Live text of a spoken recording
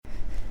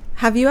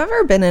Have you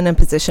ever been in a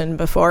position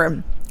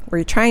before where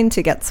you're trying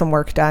to get some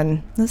work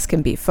done? This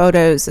can be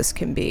photos, this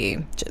can be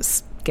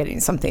just getting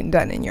something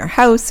done in your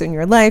house, in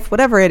your life,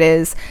 whatever it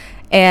is,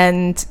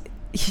 and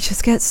you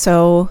just get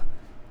so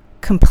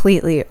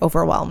completely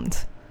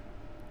overwhelmed.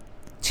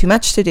 Too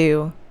much to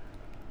do,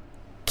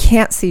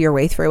 can't see your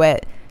way through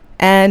it,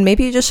 and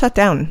maybe you just shut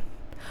down.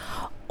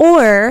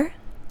 Or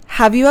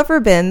have you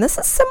ever been, this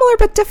is similar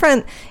but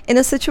different, in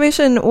a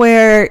situation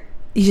where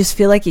you just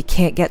feel like you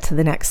can't get to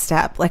the next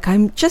step? Like I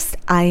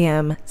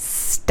am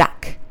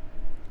stuck.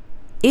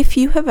 If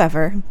you have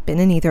ever been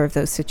in either of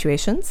those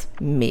situations,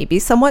 maybe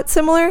somewhat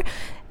similar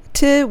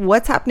to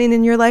what's happening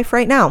in your life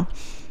right now,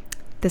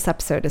 this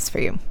episode is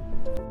for you.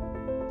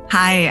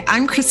 Hi,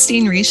 I'm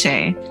Christine Riche,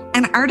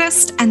 an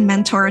artist and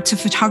mentor to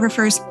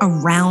photographers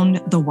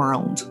around the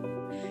world.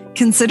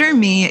 Consider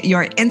me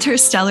your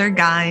interstellar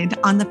guide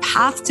on the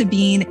path to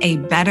being a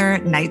better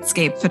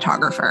nightscape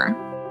photographer.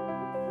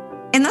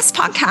 In this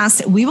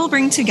podcast, we will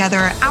bring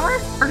together our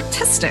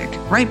artistic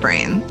right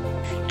brain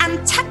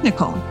and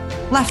technical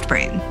left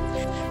brain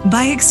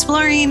by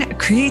exploring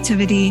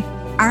creativity,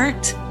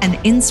 art,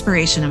 and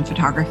inspiration in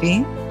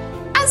photography,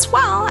 as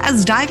well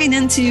as diving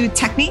into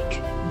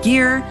technique,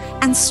 gear,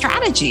 and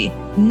strategy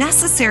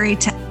necessary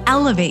to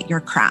elevate your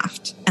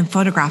craft and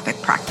photographic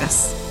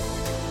practice.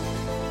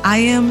 I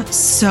am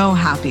so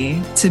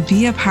happy to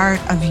be a part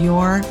of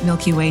your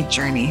Milky Way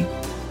journey.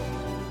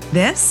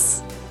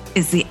 This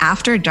is the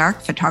After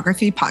Dark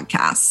Photography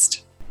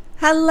Podcast.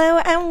 Hello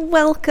and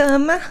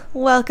welcome.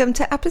 Welcome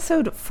to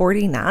episode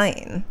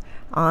 49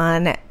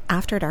 on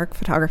After Dark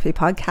Photography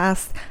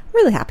Podcast. I'm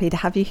really happy to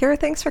have you here.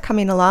 Thanks for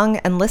coming along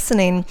and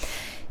listening.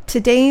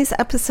 Today's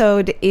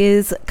episode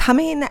is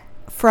coming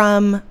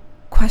from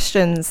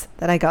questions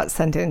that I got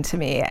sent in to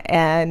me.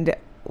 And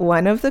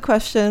one of the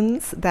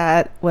questions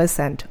that was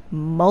sent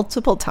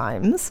multiple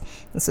times,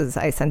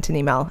 I sent an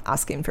email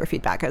asking for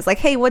feedback. I was like,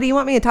 hey, what do you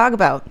want me to talk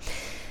about?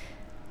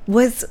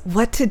 Was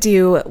what to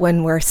do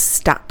when we're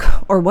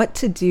stuck, or what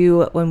to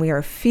do when we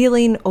are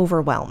feeling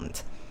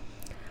overwhelmed.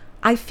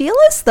 I feel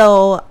as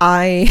though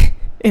I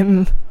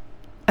am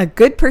a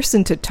good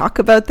person to talk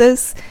about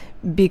this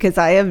because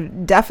I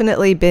have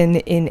definitely been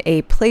in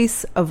a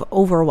place of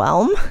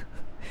overwhelm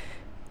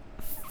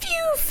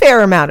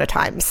fair amount of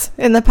times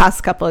in the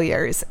past couple of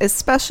years,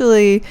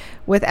 especially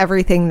with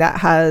everything that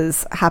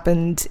has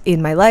happened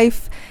in my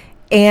life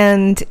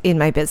and in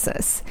my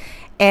business.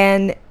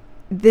 And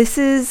this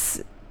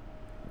is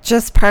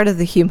just part of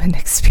the human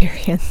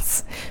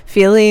experience,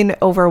 feeling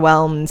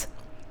overwhelmed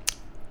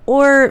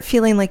or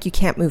feeling like you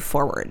can't move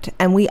forward.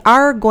 And we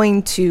are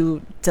going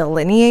to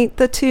delineate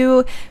the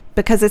two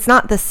because it's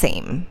not the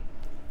same.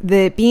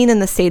 The being in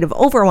the state of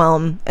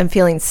overwhelm and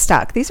feeling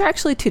stuck, these are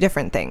actually two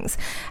different things.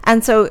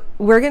 And so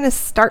we're going to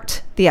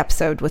start the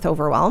episode with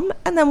overwhelm,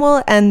 and then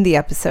we'll end the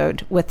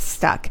episode with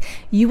stuck.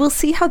 You will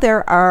see how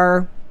there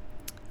are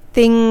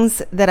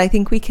things that I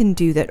think we can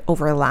do that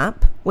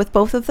overlap with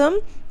both of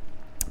them.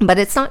 But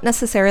it's not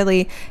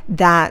necessarily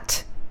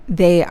that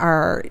they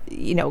are,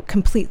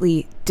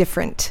 completely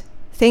different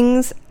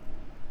things,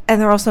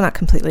 and they're also not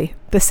completely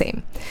the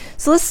same.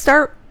 So let's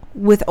start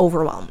with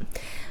overwhelm.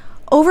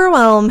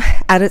 Overwhelm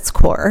at its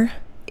core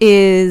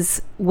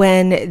is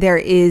when there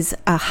is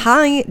a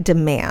high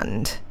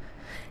demand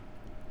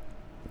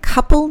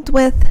coupled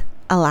with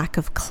a lack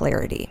of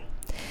clarity.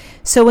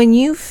 So when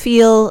you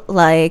feel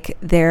like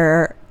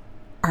there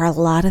are a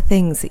lot of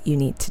things that you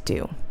need to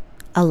do,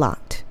 a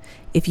lot.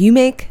 If you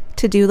make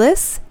to-do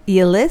lists,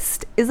 your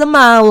list is a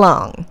mile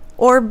long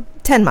or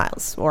 10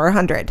 miles or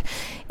 100.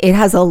 It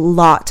has a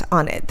lot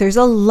on it. There's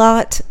a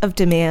lot of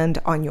demand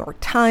on your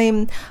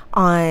time,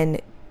 on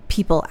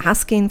people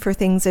asking for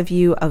things of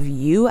you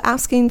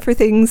asking for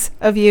things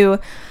of you.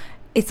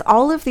 It's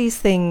all of these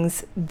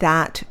things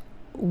that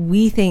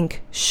we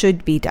think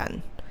should be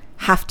done,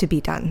 have to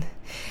be done.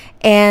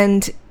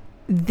 And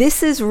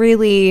this is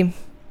really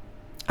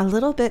a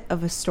little bit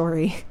of a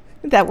story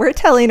that we're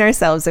telling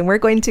ourselves, and we're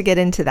going to get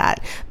into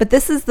that. But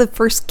this is the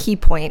first key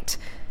point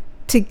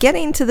to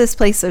getting to this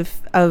place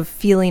of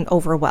feeling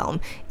overwhelmed.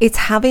 It's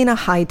having a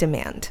high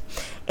demand.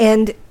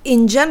 And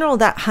in general,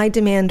 that high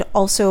demand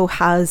also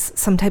has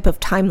some type of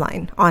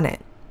timeline on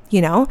it.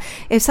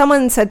 If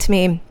someone said to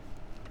me,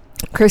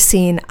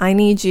 Christine, I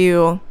need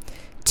you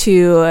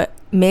to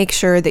make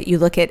sure that you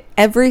look at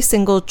every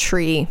single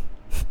tree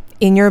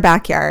in your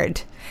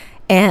backyard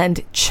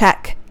and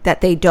check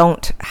that they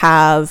don't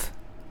have,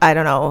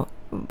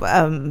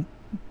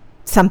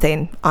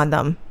 something on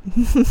them,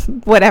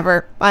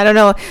 whatever. I don't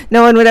know.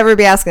 No one would ever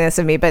be asking this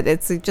of me, but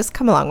it's just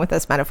come along with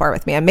this metaphor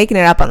with me. I'm making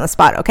it up on the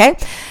spot. Okay.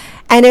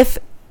 And if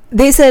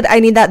they said, I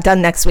need that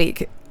done next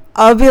week,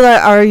 I'll be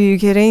like, are you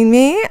kidding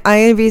me? I'm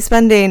going to be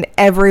spending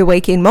every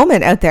waking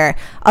moment out there.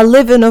 I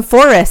live in a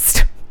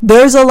forest.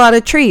 There's a lot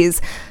of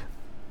trees.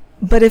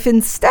 But if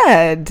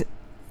instead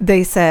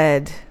they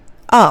said,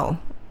 oh,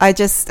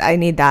 I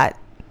need that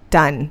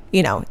done,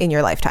 in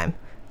your lifetime.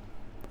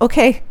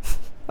 Okay,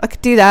 I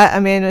could do that. I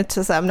mean, it's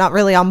just, I'm not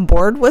really on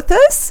board with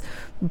this,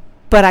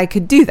 but I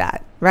could do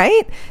that,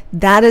 right?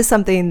 That is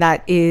something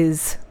that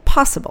is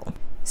possible.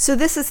 So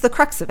this is the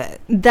crux of it,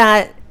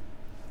 that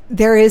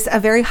there is a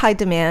very high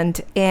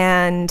demand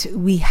and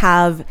we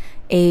have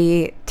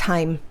a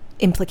time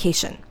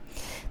implication.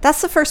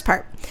 That's the first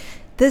part.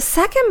 The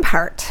second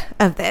part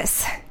of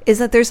this is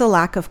that there's a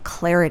lack of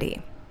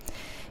clarity,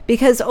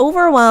 because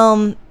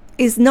overwhelm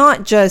is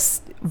not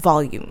just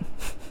volume.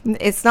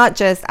 It's not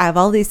just, I have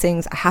all these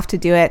things, I have to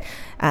do it.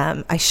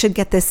 I should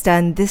get this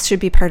done. This should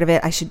be part of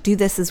it. I should do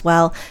this as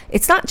well.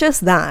 It's not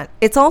just that.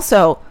 It's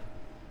also,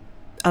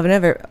 I've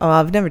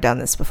never done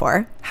this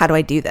before. How do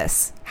I do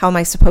this? How am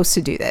I supposed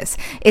to do this?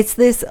 It's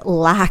this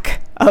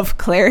lack of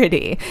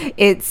clarity.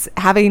 It's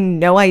having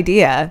no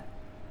idea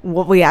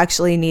what we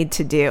actually need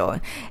to do.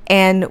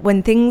 And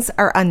when things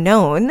are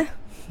unknown,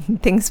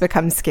 things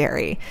become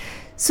scary.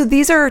 So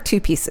these are our two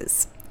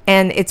pieces.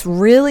 And it's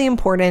really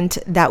important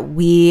that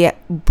we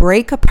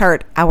break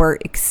apart our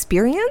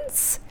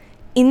experience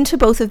into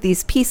both of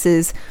these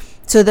pieces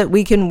so that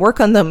we can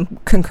work on them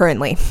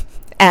concurrently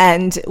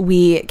and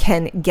we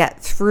can get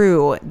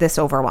through this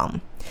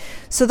overwhelm.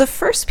 So the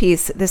first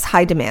piece, this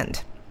high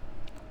demand,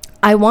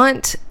 I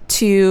want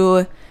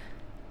to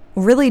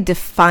really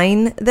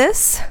define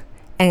this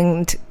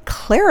and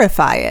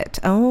clarify it.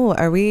 Oh,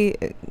 are we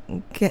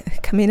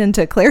coming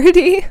into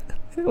clarity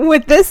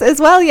with this as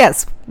well?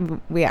 Yes,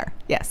 we are.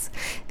 Yes.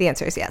 The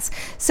answer is yes.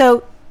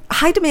 So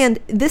high demand,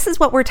 this is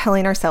what we're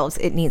telling ourselves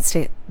that needs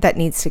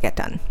to get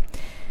done.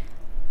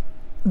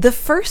 The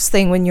first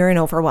thing when you're in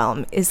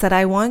overwhelm is that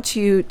I want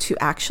you to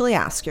actually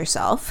ask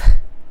yourself,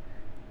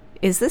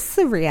 is this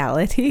the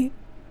reality?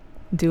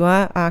 Do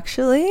I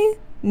actually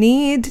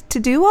need to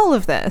do all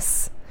of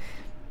this?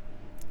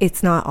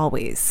 It's not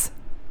always.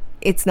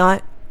 It's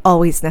not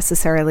always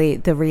necessarily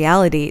the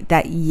reality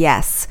that,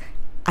 yes,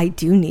 I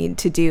do need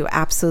to do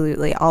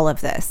absolutely all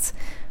of this.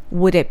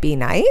 Would it be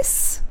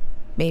nice?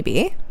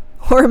 Maybe.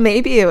 Or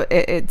maybe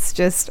it's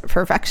just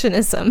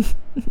perfectionism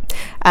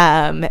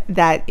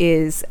that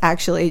is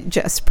actually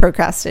just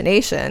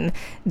procrastination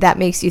that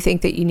makes you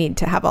think that you need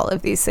to have all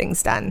of these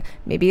things done.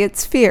 Maybe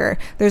it's fear.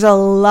 There's a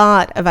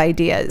lot of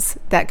ideas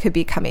that could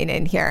be coming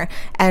in here.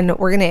 And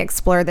we're going to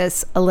explore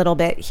this a little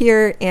bit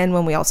here and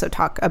when we also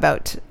talk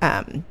about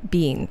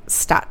being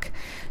stuck.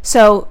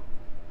 So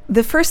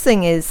the first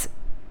thing is,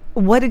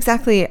 what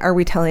exactly are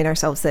we telling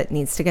ourselves that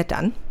needs to get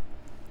done?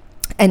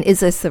 And is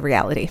this the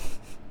reality?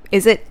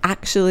 Is it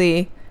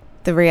actually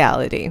the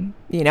reality?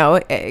 You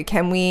know,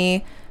 can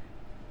we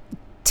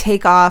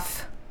take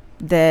off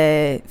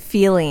the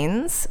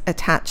feelings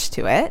attached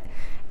to it?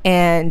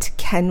 And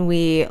can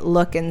we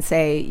look and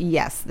say,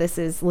 yes, this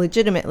is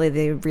legitimately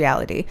the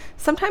reality?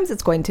 Sometimes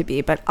it's going to be,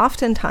 but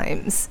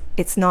oftentimes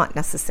it's not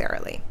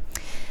necessarily.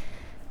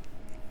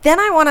 Then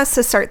I want us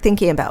to start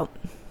thinking about,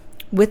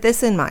 with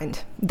this in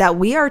mind, that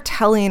we are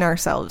telling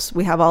ourselves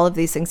we have all of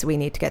these things that we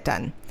need to get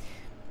done.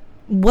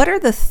 What are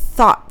the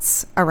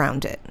thoughts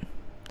around it?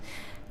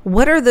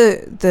 What are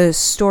the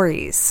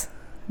stories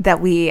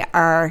that we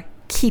are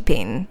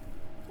keeping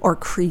or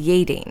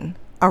creating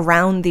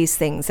around these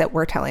things that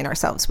we're telling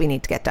ourselves we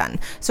need to get done?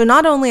 So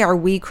not only are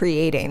we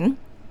creating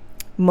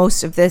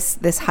most of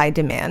this high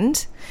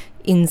demand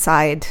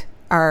inside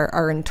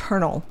our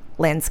internal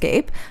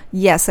landscape,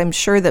 yes, I'm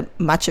sure that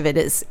much of it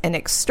is an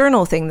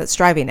external thing that's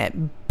driving it,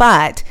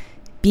 but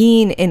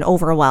being in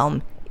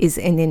overwhelm is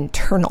an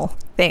internal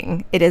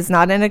thing. It is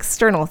not an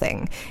external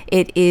thing.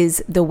 It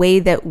is the way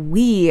that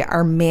we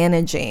are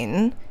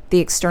managing the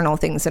external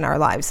things in our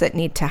lives that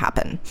need to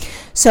happen.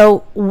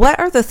 So what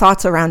are the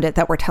thoughts around it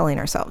that we're telling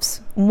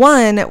ourselves?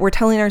 One, we're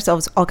telling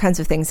ourselves all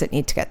kinds of things that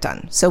need to get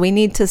done. So we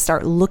need to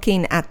start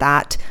looking at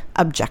that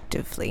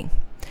objectively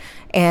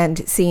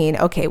and seeing,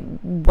 okay,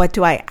 what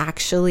do I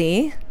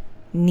actually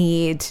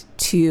need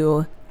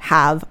to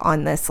have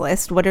on this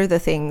list? What are the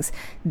things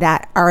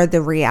that are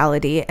the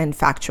reality and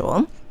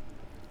factual?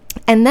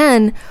 And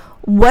then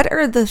what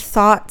are the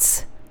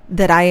thoughts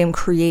that I am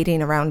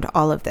creating around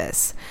all of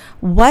this?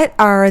 What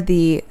are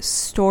the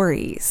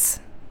stories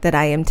that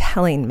I am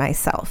telling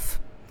myself?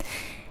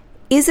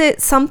 Is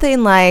it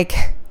something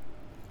like,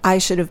 I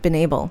should have been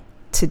able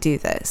to do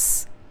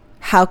this?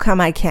 How come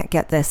I can't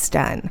get this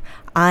done?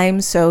 I'm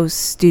so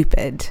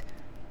stupid.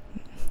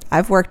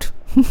 I've worked,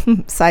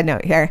 side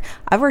note here,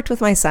 I've worked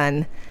with my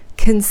son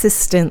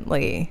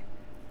consistently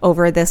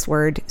over this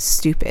word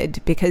stupid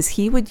because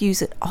he would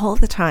use it all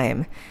the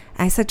time.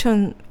 I said to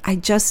him, I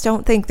just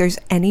don't think there's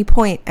any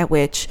point at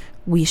which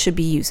we should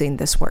be using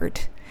this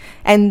word.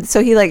 And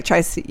so he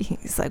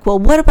he's like, well,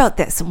 what about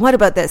this? And what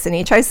about this? And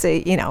he tries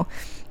to,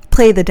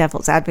 play the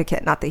devil's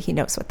advocate. Not that he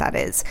knows what that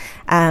is.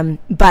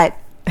 But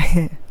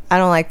I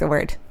don't like the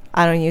word.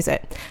 I don't use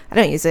it. I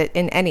don't use it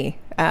in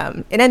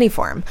any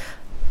form,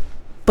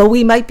 but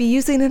we might be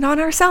using it on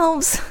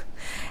ourselves.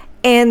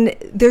 And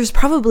there's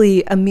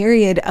probably a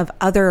myriad of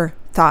other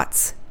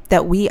thoughts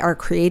that we are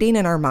creating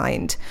in our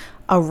mind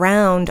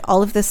around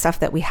all of the stuff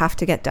that we have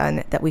to get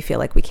done that we feel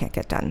like we can't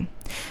get done.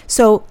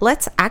 So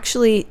let's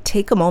actually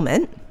take a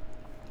moment.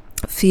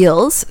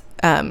 Feels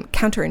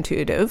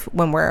counterintuitive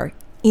when we're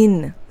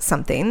in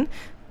something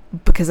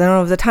because I don't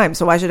have the time.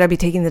 So why should I be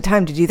taking the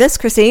time to do this,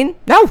 Christine?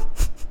 No,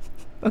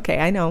 Okay,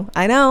 I know.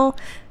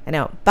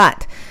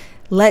 But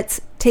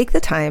let's take the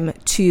time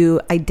to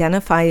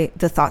identify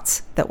the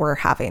thoughts that we're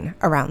having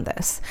around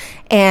this.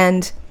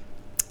 And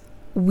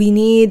we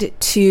need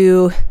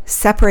to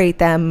separate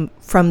them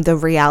from the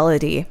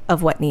reality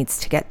of what needs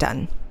to get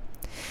done.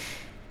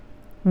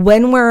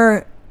 When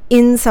we're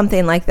in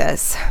something like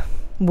this,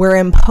 we're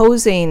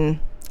imposing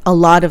a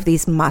lot of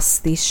these musts,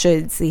 these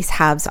shoulds, these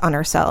haves on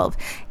ourselves.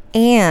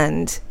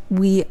 And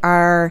we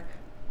are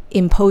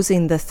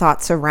imposing the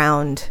thoughts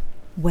around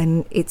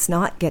when it's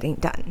not getting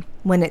done,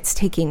 when it's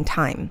taking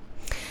time.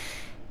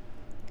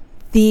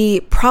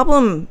 The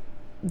problem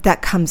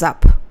that comes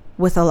up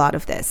with a lot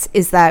of this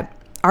is that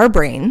our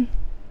brain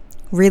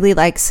really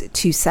likes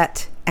to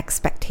set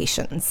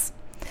expectations.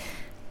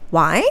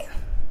 Why?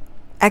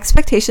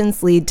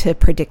 Expectations lead to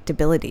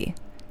predictability.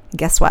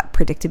 Guess what?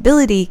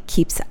 Predictability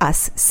keeps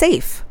us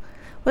safe.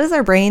 What does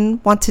our brain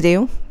want to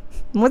do?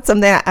 What's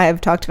something that I've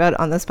talked about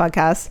on this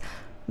podcast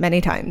many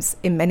times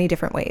in many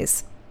different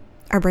ways?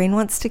 Our brain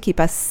wants to keep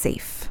us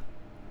safe.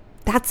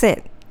 That's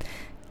it.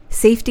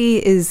 Safety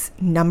is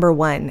number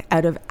one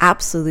out of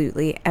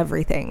absolutely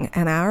everything.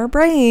 And our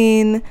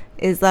brain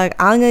is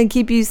like, I'm going to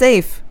keep you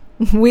safe.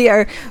 We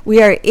are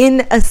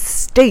in a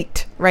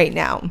state right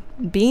now.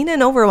 Being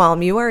in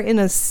overwhelm, you are in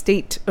a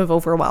state of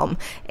overwhelm.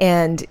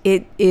 And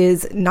it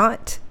is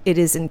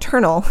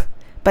internal,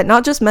 but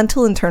not just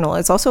mental internal.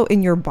 It's also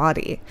in your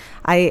body.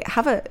 I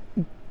have a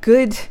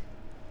good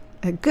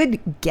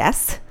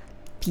guess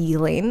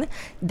feeling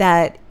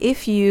that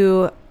if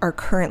you are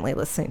currently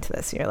listening to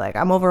this, you're like,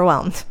 I'm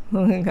overwhelmed.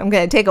 I'm going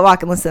to take a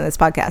walk and listen to this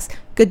podcast.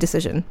 Good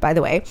decision, by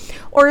the way.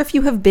 Or if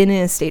you have been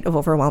in a state of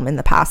overwhelm in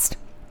the past,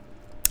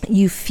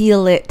 you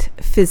feel it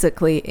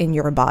physically in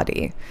your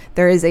body.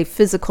 There is a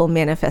physical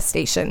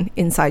manifestation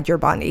inside your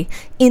body,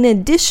 in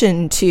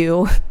addition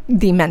to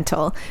the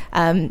mental.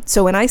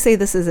 So when I say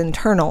this is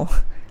internal,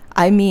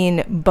 I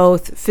mean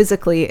both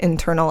physically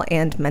internal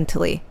and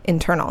mentally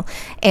internal.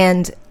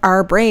 And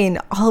our brain,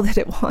 all that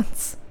it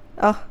wants,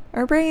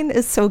 our brain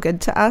is so good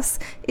to us.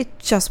 It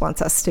just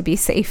wants us to be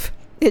safe.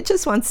 It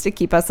just wants to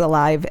keep us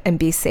alive and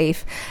be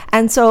safe.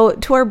 And so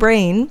to our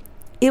brain,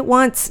 it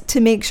wants to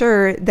make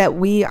sure that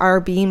we are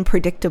being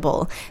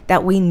predictable,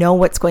 that we know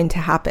what's going to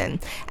happen.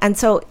 And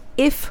so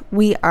if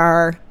we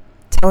are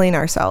telling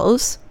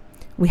ourselves,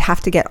 we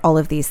have to get all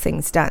of these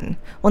things done,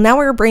 well, now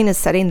our brain is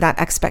setting that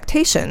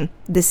expectation.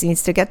 This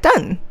needs to get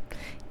done.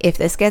 If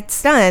this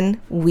gets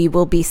done, we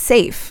will be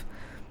safe.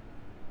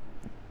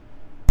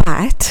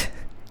 But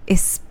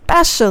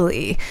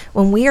especially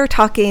when we are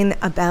talking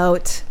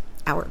about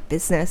our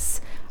business,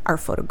 our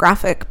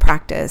photographic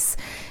practice,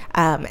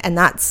 and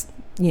that's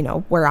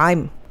where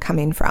I'm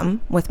coming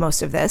from with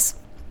most of this,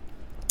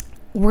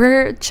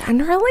 we're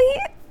generally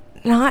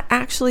not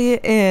actually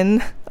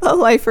in a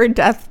life or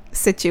death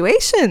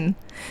situation.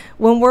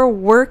 When we're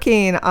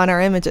working on our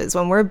images,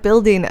 when we're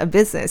building a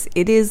business,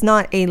 it is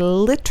not a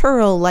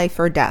literal life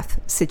or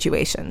death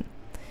situation.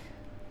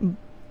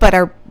 But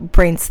our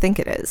brains think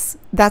it is.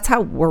 That's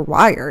how we're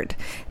wired.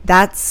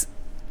 That's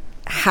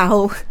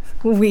how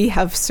we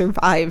have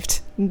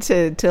survived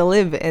to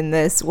live in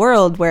this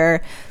world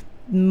where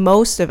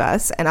most of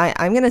us, and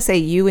I'm going to say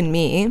you and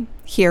me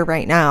here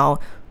right now,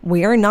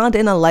 we are not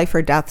in a life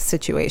or death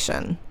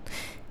situation.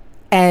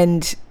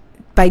 And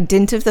by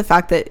dint of the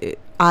fact that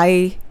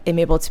I am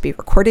able to be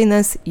recording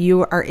this,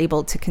 you are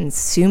able to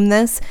consume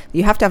this.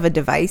 You have to have a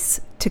device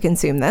to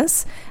consume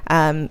this.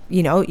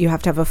 You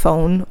have to have a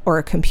phone or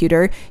a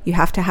computer. You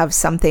have to have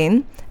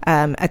something,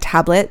 a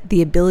tablet,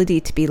 the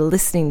ability to be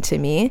listening to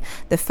me.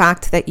 The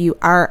fact that you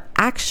are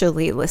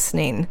actually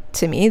listening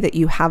to me, that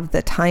you have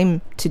the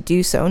time to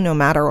do so, no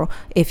matter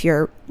if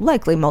you're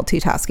likely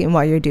multitasking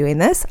while you're doing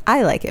this.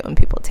 I like it when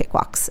people take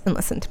walks and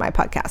listen to my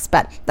podcast,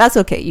 but that's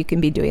okay. You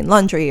can be doing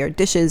laundry or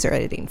dishes or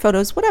editing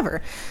photos,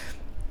 whatever.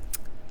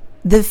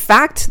 The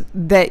fact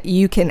that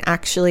you can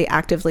actually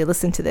actively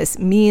listen to this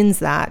means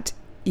that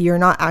you're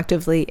not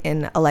actively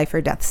in a life or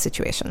death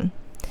situation.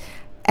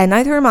 And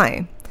neither am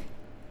I.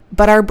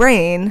 But our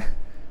brain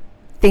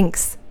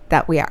thinks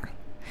that we are.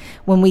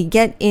 When we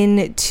get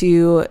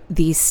into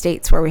these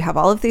states where we have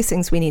all of these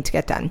things we need to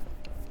get done,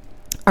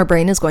 our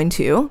brain is going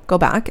to go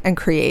back and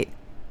create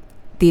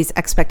these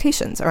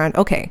expectations around,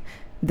 okay,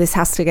 this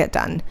has to get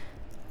done.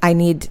 I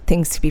need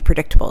things to be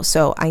predictable.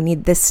 So I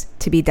need this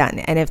to be done.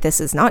 And if this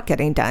is not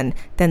getting done,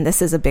 then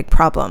this is a big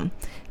problem.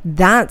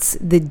 That's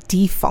the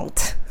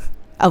default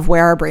of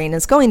where our brain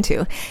is going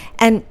to.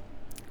 And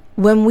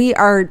when we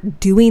are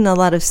doing a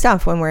lot of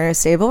stuff, when we're in a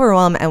state of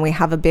overwhelm and we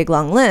have a big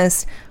long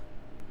list,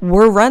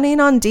 we're running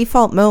on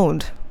default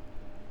mode.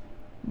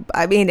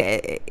 I mean,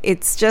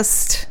 it's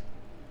just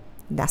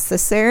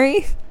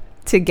necessary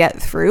to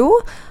get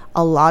through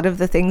a lot of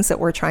the things that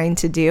we're trying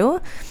to do.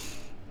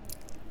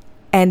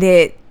 And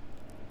it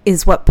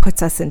is what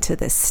puts us into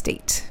this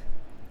state,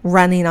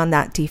 running on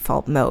that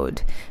default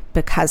mode,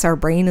 because our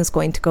brain is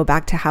going to go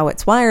back to how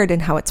it's wired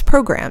and how it's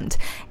programmed.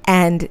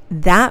 And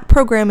that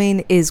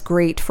programming is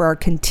great for our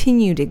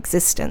continued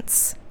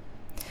existence.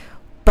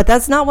 But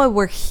that's not why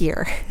we're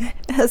here.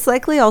 That's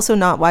likely also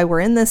not why we're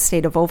in this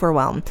state of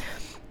overwhelm.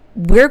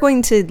 We're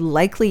going to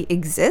likely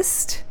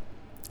exist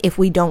if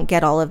we don't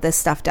get all of this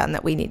stuff done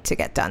that we need to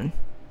get done.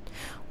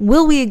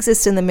 Will we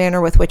exist in the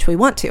manner with which we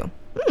want to?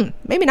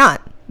 Maybe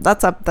not.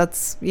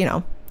 That's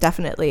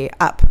definitely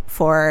up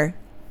for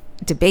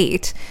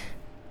debate,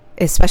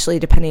 especially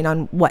depending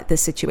on what the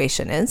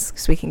situation is,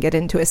 because we can get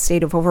into a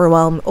state of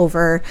overwhelm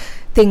over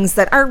things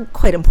that are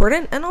quite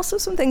important and also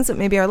some things that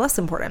maybe are less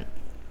important.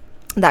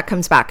 That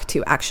comes back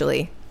to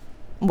actually,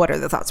 what are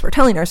the thoughts we're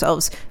telling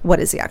ourselves? What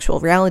is the actual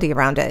reality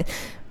around it?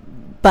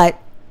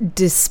 But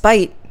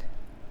despite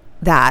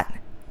that,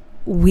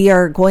 we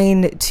are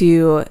going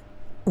to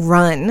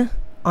run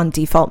on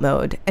default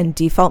mode, and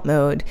default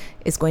mode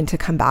is going to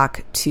come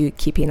back to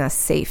keeping us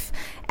safe,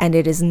 and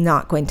it is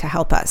not going to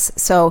help us.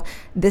 So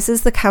this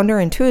is the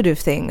counterintuitive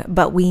thing,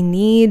 but we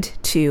need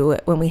to,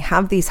 when we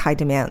have these high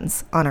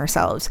demands on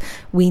ourselves,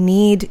 we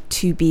need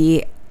to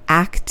be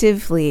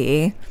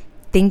actively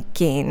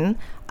thinking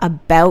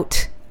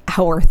about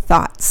our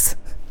thoughts.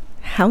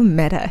 How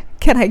meta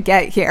can I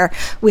get here?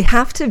 We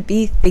have to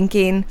be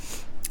thinking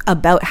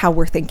about how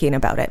we're thinking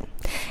about it.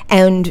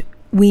 And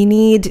we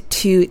need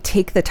to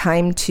take the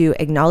time to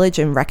acknowledge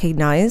and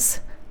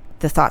recognize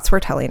the thoughts we're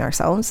telling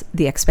ourselves,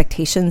 the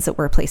expectations that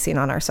we're placing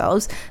on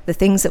ourselves, the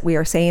things that we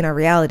are saying are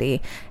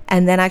reality,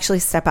 and then actually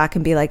step back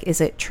and be like,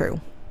 is it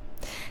true?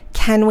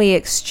 Can we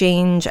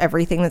exchange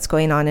everything that's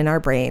going on in our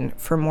brain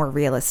for more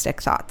realistic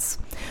thoughts?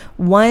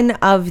 One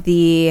of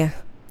the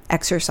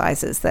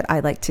exercises that I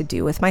like to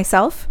do with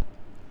myself,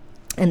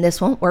 and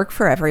this won't work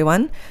for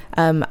everyone.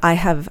 I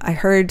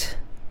heard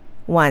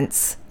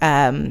once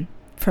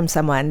from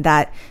someone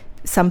that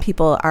some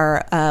people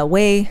are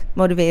way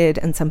motivated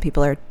and some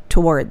people are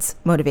towards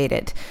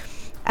motivated.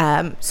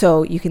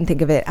 So you can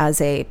think of it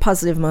as a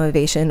positive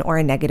motivation or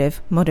a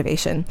negative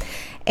motivation.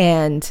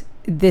 And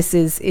this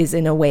is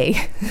in a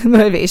way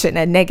motivation,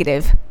 a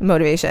negative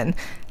motivation.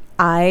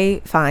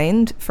 I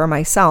find for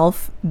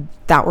myself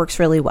that works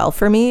really well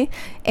for me.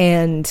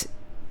 And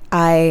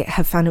I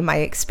have found in my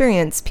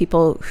experience,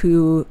 people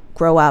who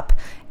grow up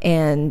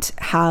and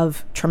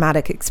have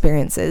traumatic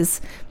experiences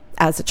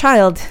as a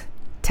child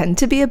tend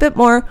to be a bit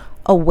more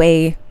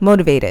away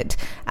motivated.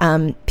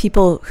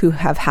 People who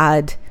have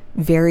had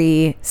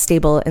very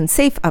stable and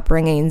safe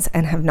upbringings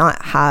and have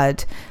not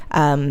had,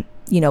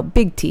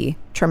 big T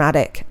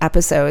traumatic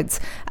episodes,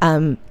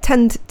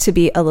 tend to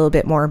be a little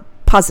bit more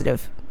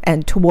positive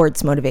and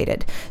towards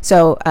motivated.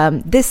 So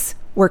this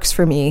works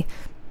for me.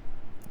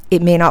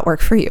 It may not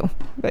work for you,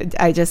 but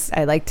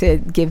I like to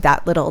give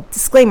that little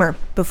disclaimer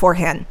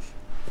beforehand.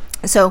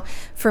 So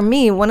for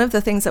me, one of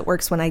the things that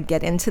works when I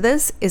get into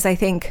this is I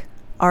think,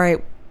 all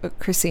right,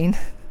 Christine,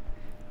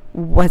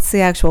 what's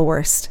the actual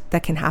worst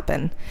that can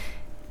happen?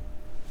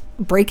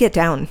 Break it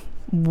down.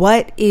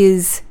 What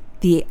is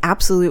the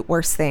absolute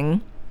worst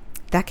thing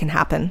that can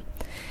happen?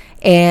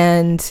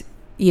 And,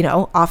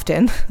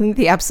 often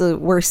the absolute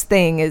worst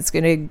thing is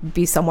going to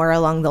be somewhere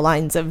along the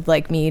lines of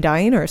like me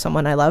dying or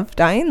someone I love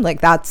dying.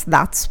 Like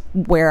that's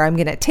where I'm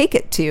going to take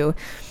it to.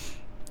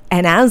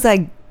 And as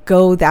I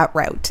go that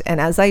route,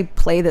 and as I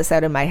play this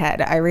out in my head,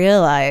 I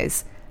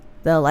realize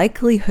the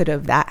likelihood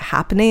of that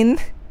happening,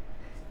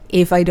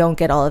 if I don't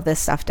get all of this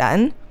stuff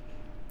done,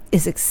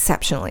 is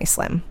exceptionally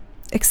slim.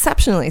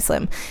 Exceptionally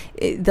slim.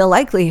 The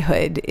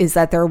likelihood is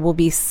that there will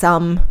be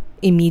some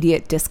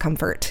immediate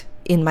discomfort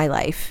in my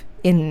life.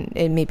 In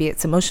maybe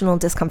it's emotional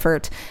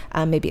discomfort,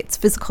 maybe it's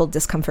physical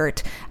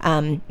discomfort,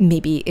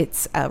 maybe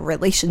it's a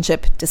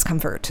relationship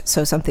discomfort.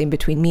 So something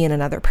between me and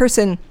another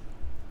person,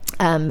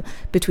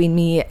 between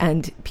me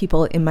and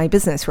people in my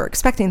business who are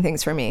expecting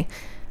things from me.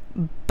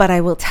 But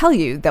I will tell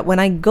you that when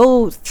I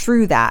go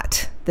through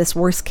this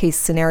worst case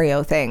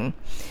scenario thing,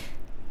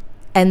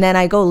 and then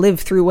I go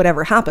live through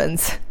whatever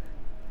happens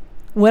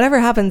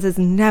is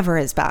never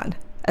as bad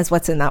as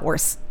what's in that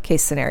worst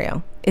case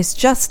scenario. It's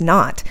just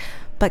not.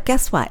 But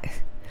guess what?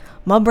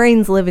 My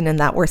brain's living in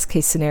that worst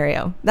case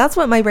scenario. That's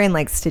what my brain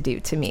likes to do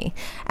to me.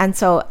 And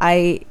so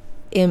I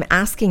am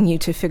asking you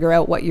to figure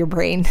out what your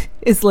brain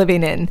is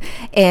living in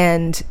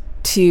and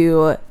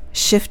to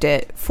shift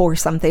it for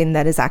something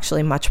that is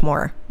actually much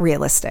more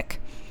realistic.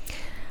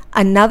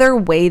 Another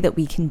way that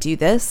we can do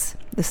this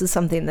is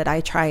something that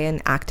I try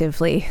and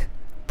actively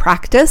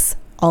practice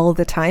all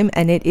the time,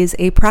 and it is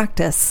a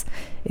practice.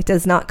 It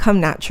does not come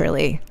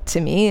naturally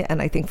to me,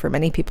 and I think for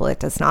many people it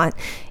does not.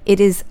 It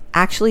is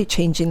actually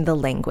changing the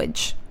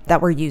language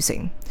that we're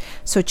using.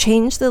 So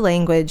change the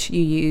language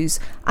you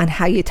use on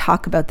how you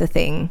talk about the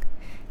thing,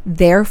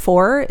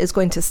 therefore is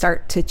going to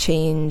start to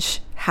change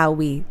how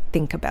we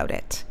think about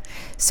it.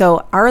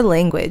 So our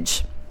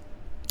language,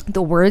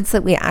 the words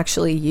that we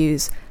actually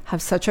use,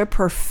 have such a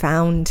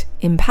profound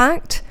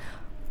impact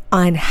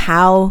on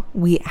how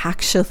we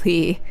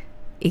actually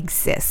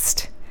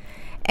exist.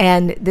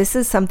 And this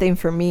is something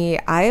for me,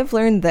 I have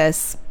learned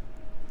this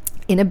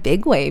in a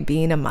big way,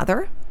 being a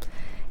mother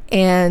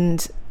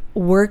and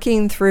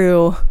working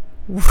through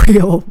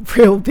real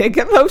big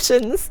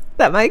emotions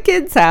that my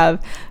kids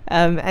have.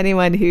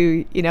 Anyone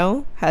who,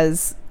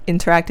 has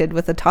interacted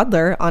with a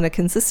toddler on a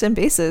consistent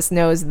basis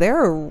knows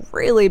there are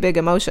really big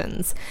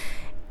emotions.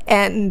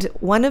 And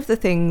one of the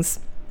things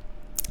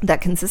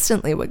that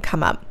consistently would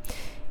come up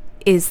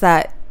is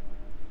that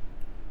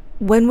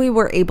when we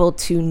were able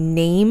to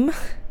name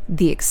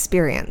the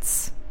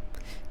experience,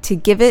 to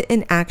give it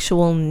an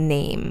actual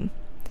name,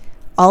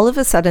 all of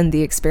a sudden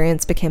the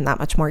experience became that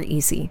much more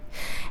easy.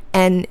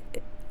 And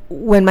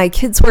when my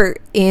kids were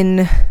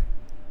in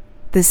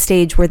the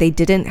stage where they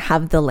didn't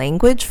have the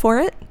language for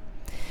it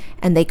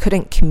and they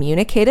couldn't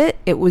communicate it,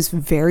 it was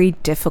very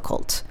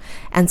difficult.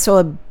 And so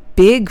a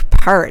big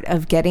part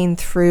of getting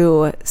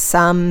through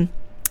some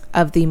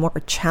of the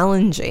more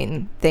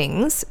challenging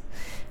things,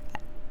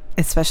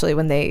 especially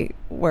when they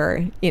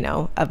were,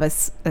 of a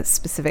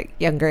specific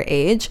younger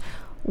age,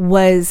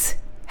 was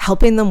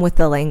helping them with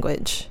the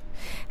language,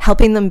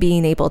 helping them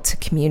being able to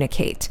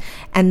communicate.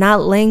 And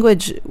that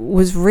language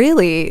was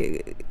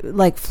really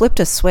like flipped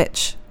a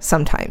switch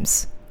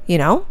sometimes,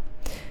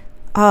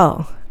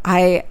 Oh,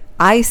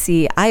 I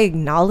see, I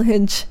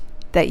acknowledge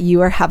that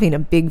you are having a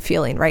big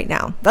feeling right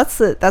now.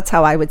 That's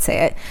how I would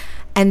say it.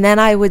 And then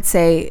I would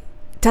say,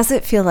 does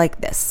it feel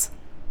like this?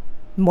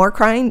 More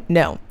crying?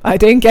 No, I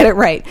didn't get it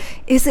right.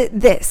 Is it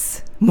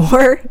this?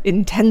 More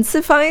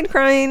intensified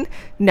crying?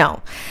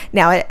 No.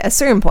 Now, at a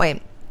certain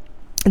point,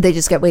 they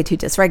just get way too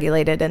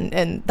dysregulated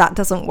and that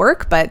doesn't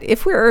work. But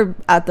if we're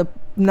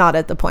not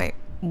at the point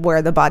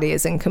where the body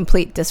is in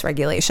complete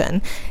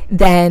dysregulation,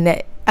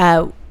 then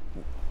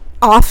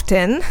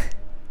often,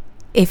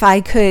 if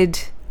I could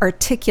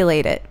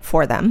articulate it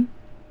for them,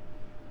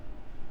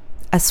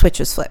 a switch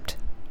was flipped.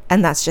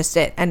 And that's just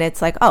it. And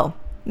it's like, oh,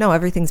 no,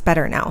 everything's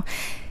better now.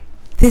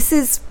 This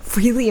is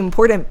really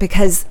important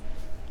because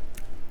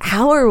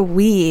how are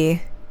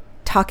we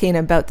talking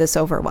about this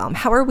overwhelm?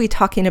 How are we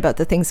talking about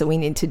the things that we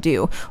need to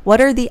do?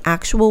 What are the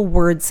actual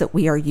words that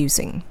we are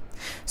using?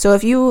 So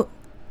if you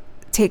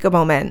take a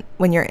moment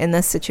when you're in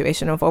this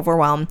situation of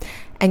overwhelm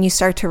and you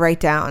start to write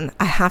down,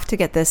 I have to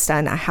get this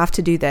done. I have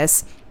to do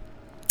this.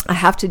 I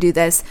have to do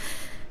this.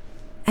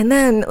 And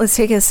then let's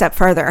take it a step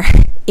further.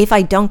 If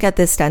I don't get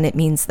this done, it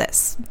means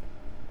this.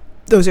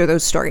 Those are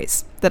those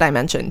stories that I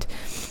mentioned.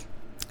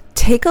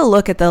 Take a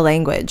look at the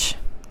language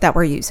that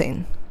we're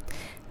using.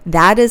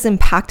 That is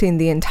impacting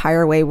the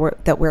entire way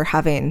that we're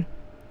having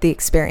the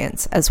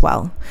experience as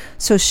well.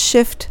 So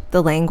shift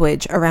the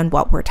language around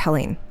what we're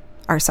telling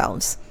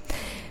ourselves.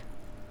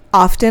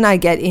 Often I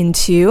get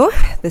into,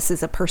 this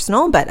is a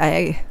personal, but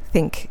I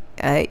think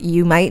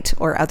you might,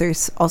 or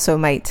others also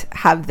might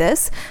have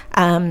this,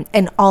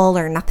 an all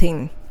or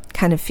nothing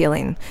kind of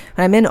feeling.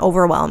 When I'm in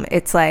overwhelm,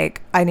 it's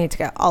like, I need to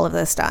get all of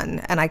this done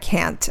and I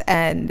can't,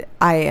 and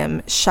I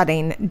am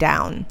shutting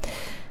down.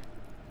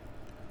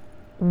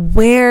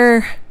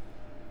 Where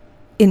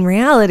in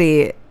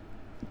reality,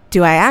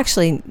 do I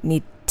actually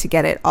need to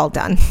get it all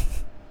done?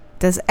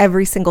 Does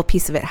every single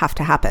piece of it have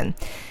to happen?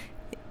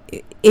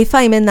 If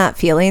I'm in that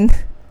feeling,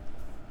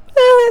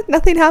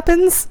 nothing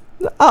happens.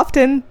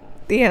 Often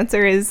the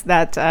answer is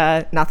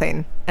that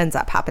nothing ends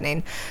up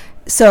happening.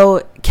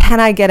 So can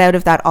I get out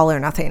of that all or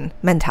nothing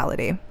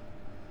mentality?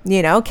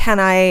 Can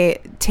I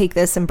take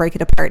this and break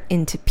it apart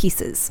into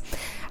pieces?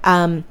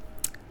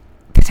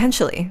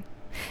 Potentially.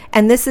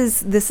 And this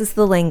is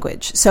the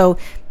language. So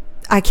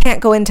I can't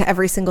go into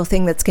every single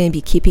thing that's going to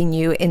be keeping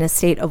you in a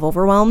state of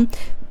overwhelm.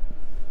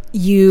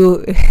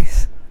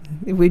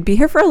 We'd be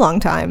here for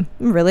a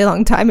really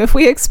long time if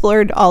we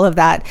explored all of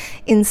that.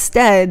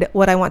 Instead,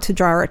 what I want to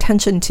draw our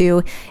attention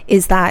to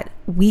is that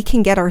we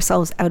can get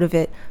ourselves out of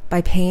it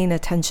by paying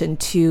attention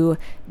to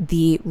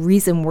the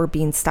reason we're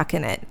being stuck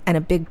in it. And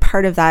a big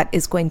part of that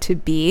is going to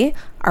be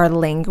our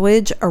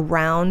language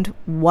around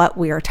what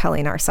we are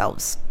telling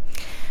ourselves.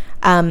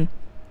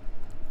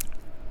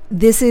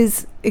 This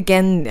is,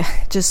 again,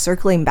 just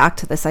circling back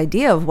to this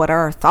idea of what are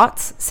our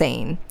thoughts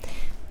saying.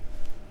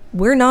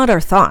 We're not our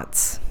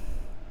thoughts.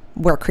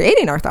 We're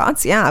creating our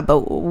thoughts, yeah, but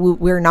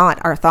we're not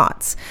our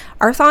thoughts.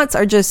 Our thoughts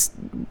are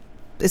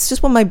it's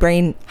just what my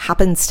brain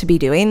happens to be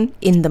doing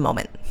in the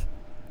moment.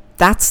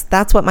 That's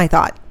what my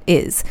thought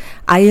is.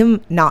 I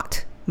am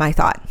not my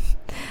thought.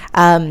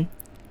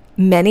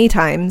 Many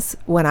times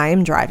when I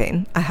am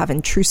driving, I have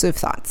intrusive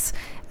thoughts.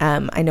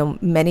 I know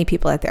many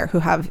people out there who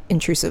have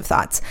intrusive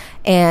thoughts,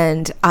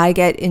 and I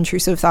get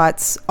intrusive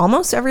thoughts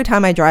almost every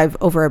time I drive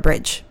over a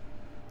bridge.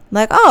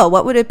 Like, oh,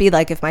 what would it be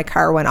like if my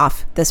car went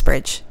off this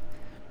bridge?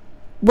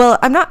 Well,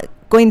 I'm not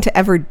going to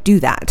ever do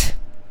that.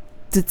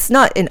 It's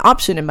not an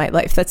option in my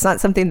life. That's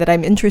not something that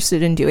I'm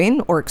interested in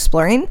doing or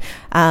exploring.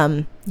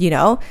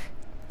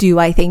 Do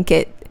I think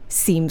it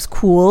seems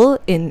cool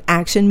in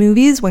action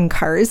movies when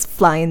cars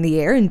fly in the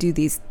air and do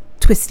these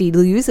twisty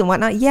loos and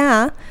whatnot?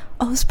 Yeah.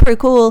 Oh, it's pretty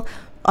cool.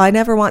 I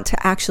never want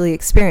to actually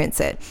experience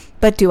it.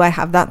 But do I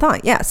have that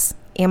thought? Yes.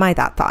 Am I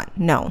that thought?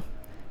 No.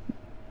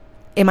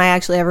 Am I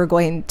actually ever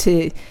going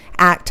to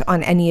act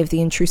on any of the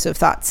intrusive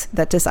thoughts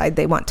that decide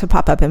they want to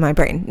pop up in my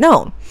brain?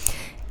 No.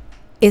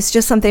 It's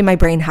just something my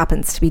brain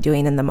happens to be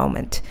doing in the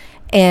moment.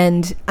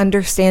 And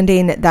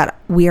understanding that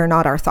we are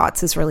not our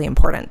thoughts is really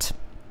important.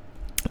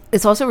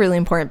 It's also really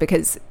important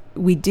because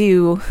we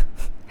do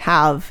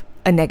have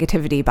a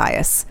negativity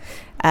bias.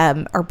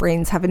 Our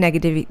brains have a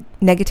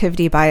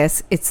negativity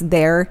bias. It's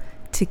there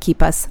to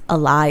keep us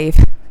alive.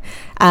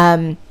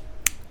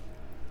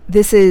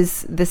 This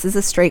is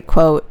a straight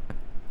quote,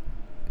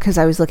 because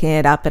I was looking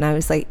it up and I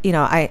was like,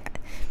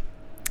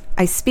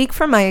 I speak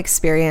from my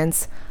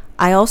experience.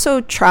 I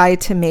also try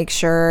to make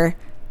sure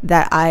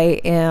that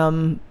I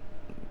am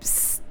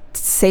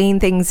saying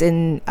things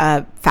in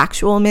a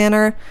factual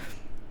manner.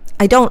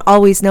 I don't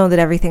always know that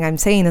everything I'm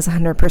saying is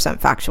 100%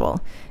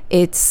 factual.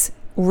 It's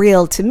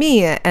real to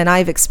me and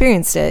I've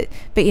experienced it.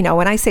 But,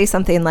 when I say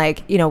something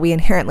like, we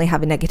inherently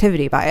have a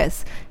negativity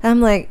bias, and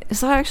I'm like,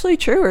 is that actually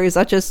true, or is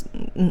that just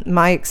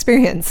my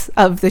experience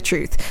of the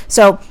truth?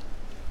 So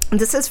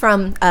this is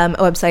from a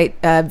website,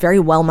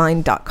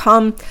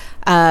 verywellmind.com.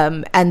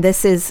 And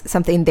this is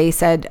something they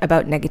said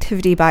about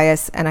negativity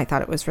bias, and I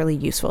thought it was really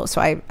useful.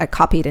 So I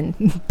copied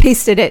and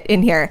pasted it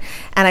in here.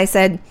 And I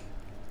said,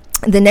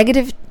 the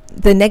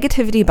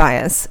negativity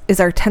bias is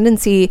our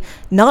tendency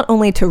not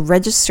only to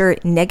register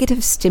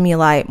negative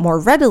stimuli more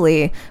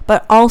readily,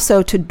 but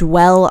also to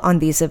dwell on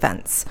these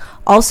events,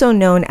 also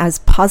known as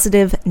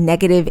positive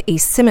negative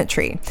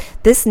asymmetry.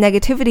 This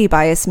negativity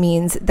bias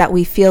means that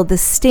we feel the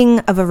sting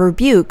of a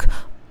rebuke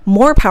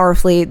more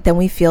powerfully than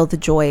we feel the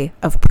joy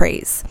of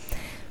praise.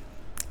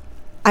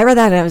 I read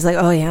that and I was like,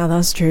 oh yeah,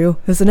 that's true,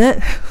 isn't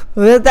it?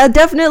 That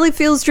definitely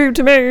feels true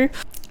to me.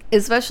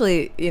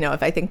 Especially,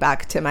 if I think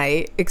back to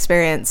my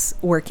experience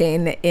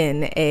working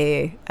in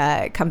a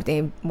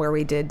company where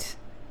we did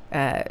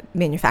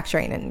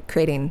manufacturing and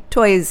creating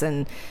toys.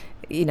 And,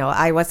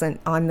 I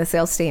wasn't on the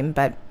sales team,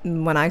 but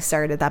when I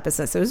started that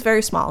business, it was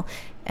very small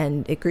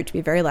and it grew to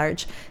be very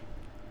large.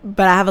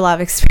 But I have a lot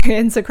of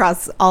experience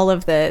across all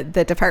of the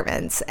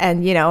departments.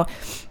 And,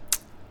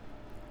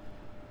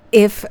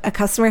 if a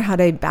customer had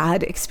a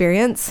bad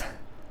experience,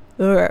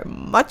 we're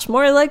much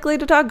more likely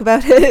to talk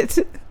about it.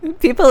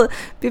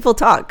 People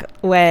talk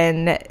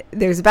when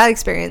there's a bad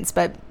experience,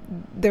 but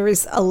there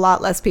was a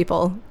lot less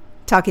people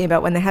talking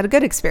about when they had a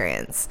good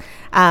experience.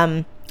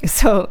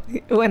 So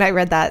when I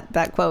read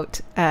that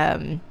quote,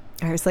 I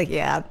was like,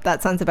 yeah,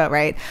 that sounds about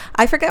right.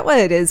 I forget what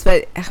it is,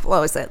 but what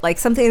was it? Like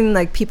something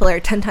like people are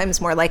 10 times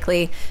more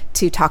likely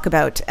to talk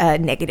about a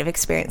negative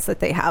experience that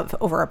they have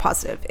over a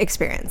positive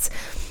experience.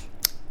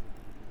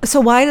 So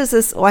why does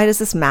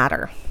this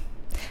matter?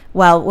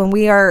 Well, when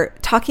we are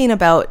talking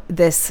about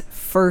this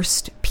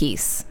first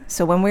piece,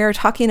 so when we are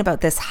talking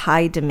about this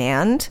high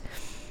demand,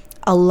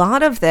 a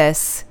lot of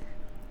this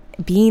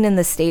being in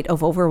the state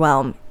of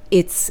overwhelm,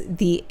 it's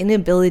the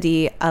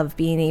inability of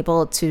being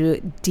able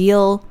to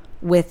deal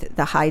with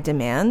the high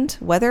demand,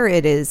 whether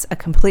it is a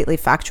completely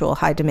factual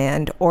high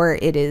demand or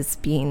it is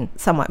being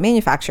somewhat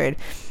manufactured.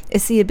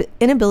 It's the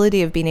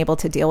inability of being able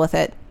to deal with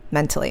it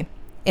mentally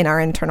in our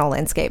internal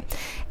landscape.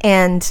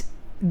 And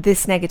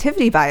this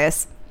negativity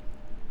bias,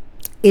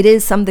 it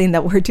is something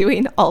that we're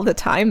doing all the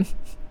time.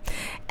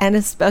 And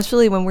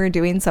especially when we're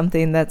doing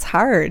something that's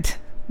hard,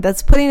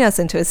 that's putting us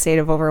into a state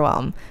of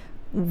overwhelm,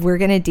 we're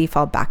going to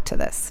default back to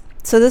this.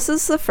 So this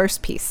is the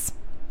first piece.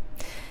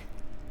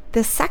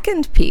 The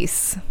second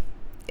piece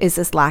is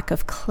this lack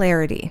of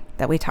clarity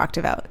that we talked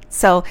about.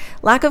 So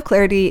lack of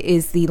clarity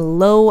is the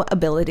low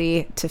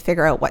ability to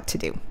figure out what to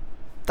do.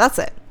 That's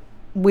it.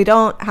 We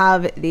don't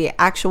have the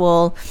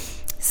actual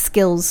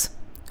skills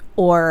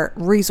or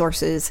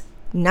resources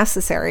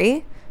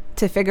necessary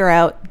to figure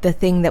out the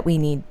thing that we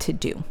need to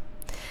do.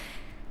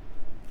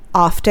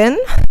 Often,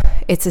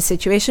 it's a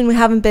situation we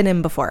haven't been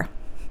in before.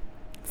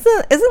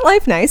 So, isn't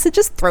life nice? It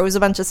just throws a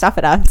bunch of stuff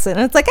at us and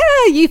it's like,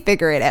 you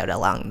figure it out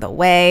along the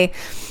way.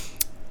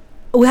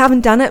 We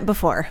haven't done it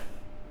before.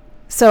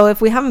 So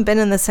if we haven't been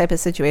in this type of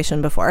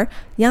situation before,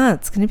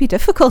 it's going to be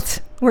difficult.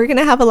 We're going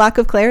to have a lack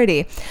of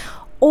clarity.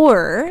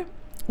 Or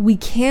we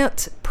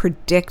can't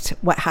predict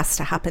what has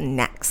to happen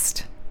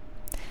next.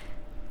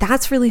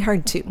 That's really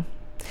hard too.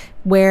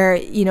 Where,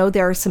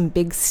 there are some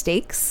big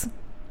stakes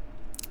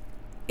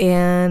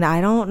and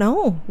I don't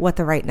know what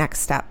the right next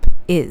step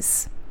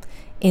is.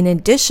 In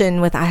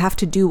addition with, I have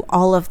to do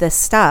all of this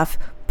stuff,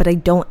 but I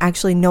don't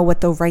actually know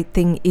what the right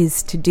thing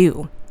is to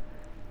do.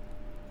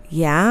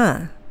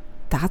 Yeah,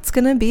 that's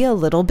going to be a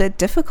little bit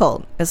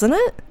difficult, isn't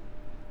it?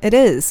 It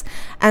is.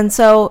 And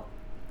so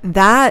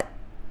that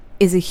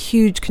is a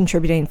huge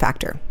contributing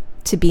factor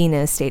to being in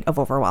a state of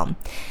overwhelm.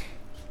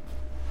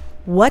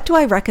 What do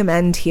I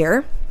recommend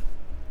here?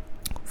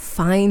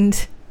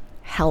 Find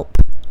help.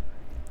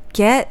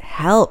 Get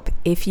help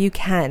if you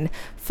can.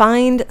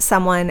 Find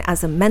someone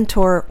as a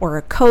mentor or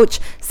a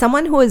coach,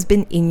 someone who has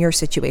been in your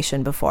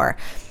situation before.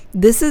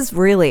 This is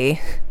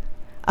really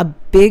a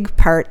big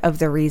part of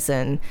the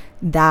reason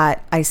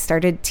that I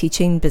started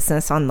teaching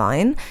business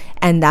online,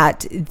 and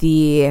that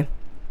the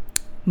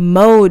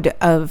mode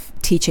of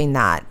teaching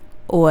that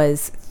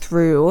was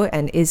through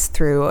and is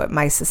through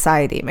my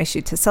society, my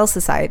Shoot to Sell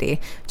Society,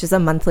 which is a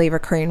monthly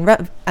recurring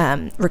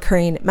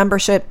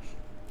membership.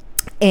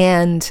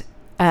 And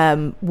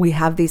we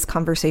have these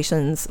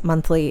conversations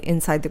monthly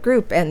inside the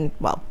group and,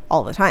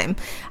 all the time.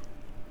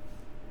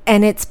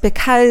 And it's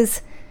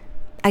because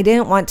I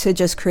didn't want to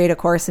just create a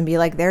course and be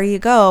like, there you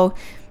go.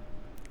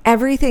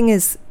 Everything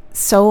is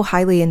so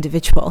highly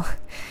individual.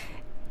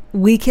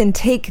 We can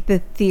take the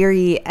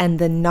theory and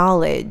the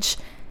knowledge,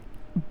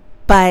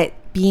 but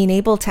being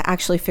able to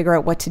actually figure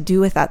out what to do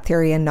with that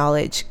theory and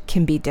knowledge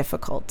can be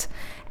difficult.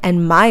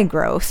 And my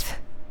growth,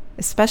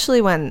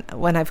 especially when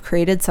I've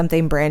created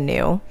something brand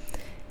new,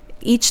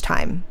 each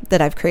time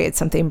that I've created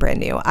something brand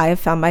new, I have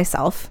found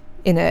myself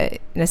in a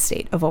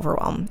state of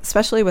overwhelm,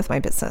 especially with my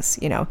business.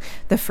 You know,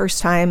 the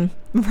first time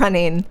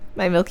running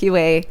my Milky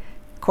Way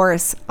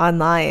course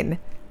online,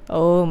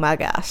 oh my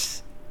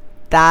gosh,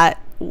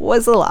 that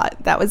was a lot.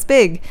 That was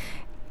big.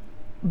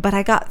 But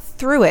I got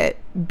through it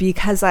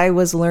because I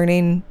was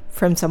learning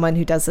from someone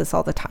who does this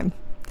all the time.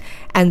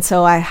 And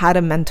so I had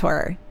a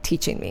mentor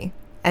teaching me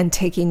and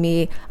taking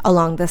me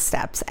along the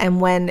steps.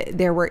 And when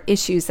there were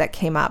issues that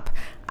came up,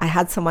 I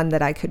had someone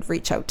that I could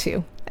reach out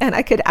to and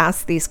I could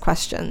ask these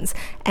questions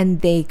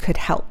and they could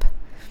help.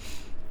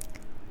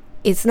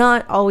 It's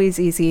not always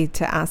easy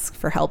to ask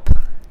for help.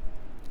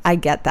 I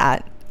get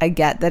that. I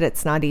get that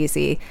it's not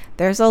easy.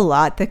 There's a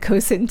lot that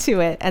goes into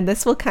it. And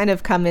this will kind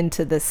of come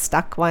into the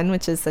stuck one,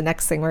 which is the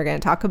next thing we're going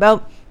to talk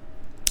about.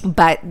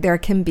 But there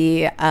can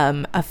be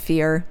a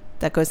fear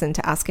that goes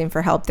into asking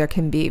for help. There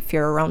can be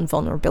fear around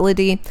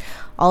vulnerability,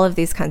 all of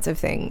these kinds of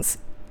things.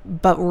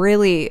 But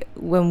really,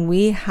 when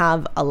we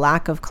have a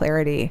lack of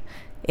clarity,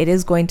 it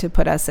is going to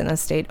put us in a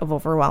state of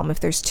overwhelm if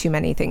there's too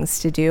many things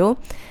to do.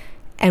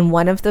 And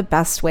one of the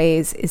best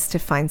ways is to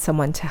find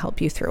someone to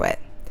help you through it.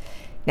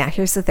 Now,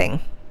 here's the thing.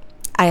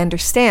 I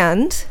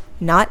understand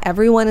not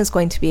everyone is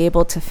going to be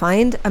able to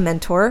find a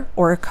mentor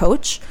or a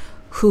coach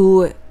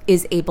who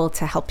is able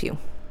to help you.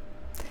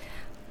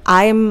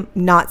 I'm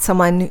not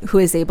someone who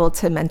is able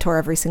to mentor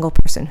every single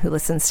person who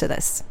listens to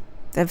this.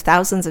 I have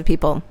thousands of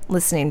people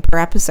listening per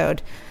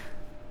episode.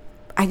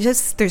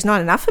 There's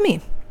not enough of me.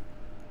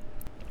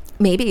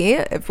 Maybe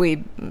if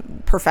we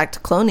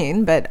perfect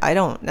cloning, but I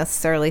don't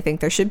necessarily think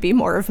there should be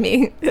more of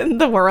me in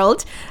the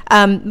world.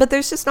 But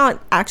there's just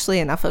not actually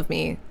enough of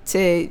me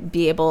to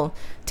be able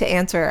to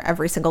answer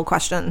every single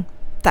question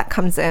that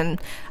comes in,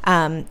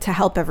 to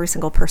help every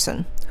single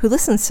person who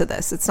listens to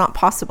this. It's not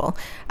possible.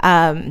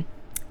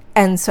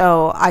 And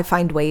so I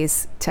find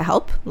ways to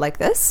help like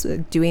this.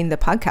 Doing the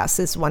podcast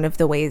is one of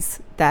the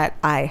ways that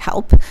I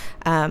help,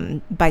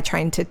 by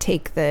trying to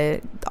take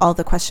all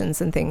the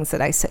questions and things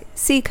that I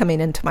see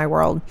coming into my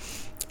world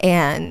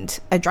and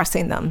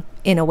addressing them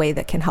in a way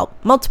that can help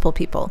multiple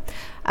people.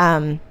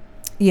 I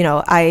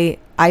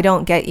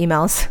don't get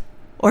emails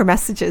or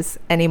messages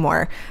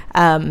anymore.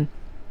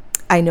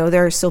 I know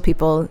there are still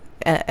people,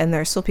 and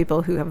there are still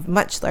people who have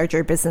much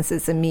larger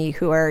businesses than me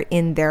who are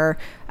in their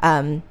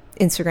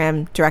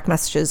Instagram direct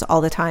messages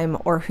all the time,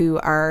 or who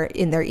are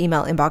in their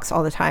email inbox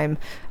all the time.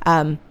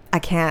 I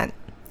can't.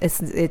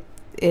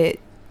 It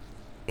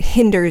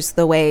hinders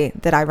the way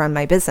that I run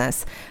my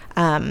business.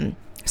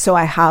 So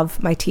I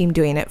have my team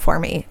doing it for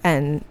me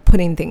and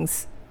putting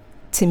things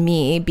to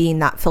me, being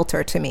that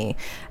filter to me,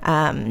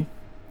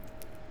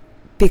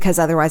 because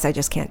otherwise I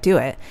just can't do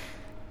it.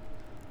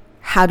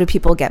 How do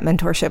people get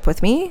mentorship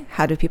with me?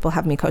 How do people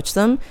have me coach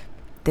them?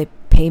 They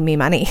pay me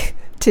money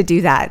to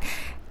do that.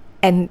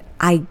 And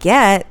I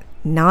get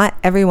not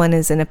everyone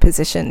is in a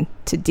position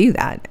to do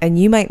that. And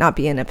you might not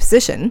be in a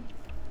position,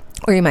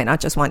 or you might not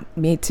just want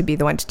me to be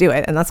the one to do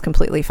it. And that's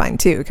completely fine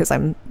too, because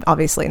I'm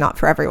obviously not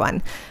for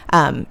everyone.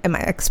 And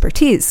my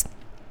expertise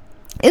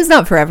is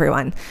not for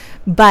everyone.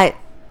 But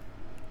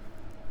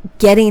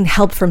getting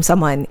help from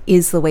someone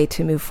is the way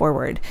to move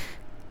forward.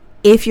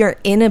 If you're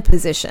in a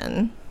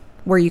position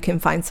where you can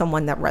find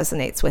someone that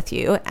resonates with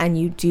you and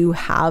you do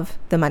have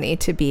the money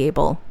to be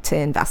able to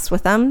invest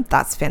with them,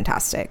 that's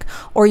fantastic.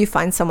 Or you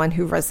find someone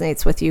who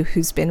resonates with you,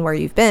 who's been where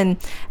you've been,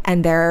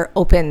 and they're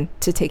open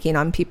to taking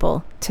on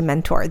people to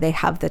mentor. They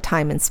have the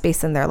time and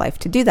space in their life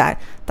to do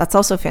that. That's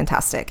also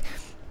fantastic.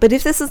 But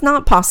if this is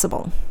not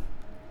possible,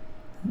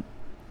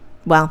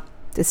 well,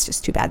 it's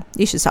just too bad.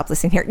 You should stop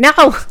listening here.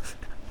 No!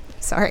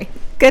 Sorry.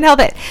 Couldn't help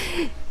it.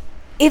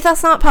 If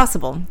that's not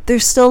possible,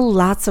 there's still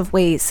lots of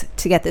ways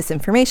to get this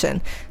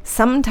information.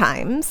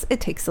 Sometimes it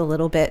takes a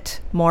little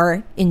bit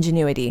more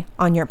ingenuity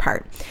on your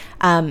part.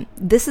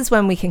 This is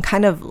when we can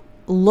kind of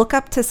look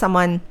up to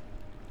someone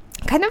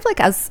kind of like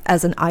as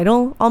an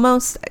idol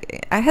almost.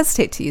 I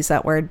hesitate to use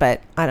that word,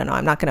 but I don't know.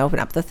 I'm not going to open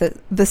up the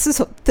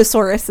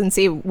thesaurus and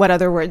see what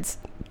other words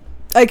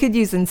I could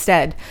use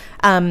instead.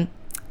 A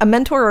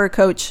mentor or a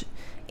coach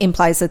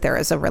implies that there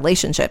is a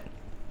relationship.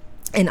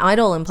 An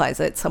idol implies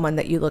that it's someone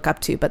that you look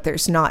up to, but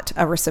there's not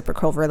a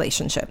reciprocal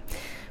relationship.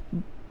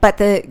 But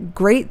the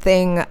great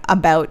thing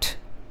about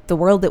the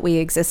world that we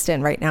exist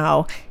in right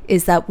now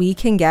is that we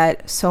can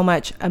get so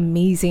much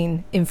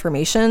amazing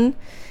information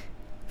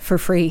for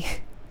free.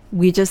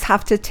 We just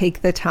have to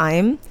take the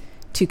time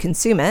to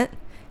consume it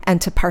and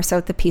to parse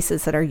out the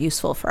pieces that are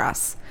useful for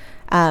us.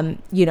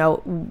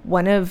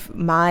 One of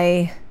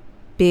my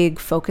big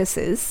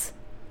focuses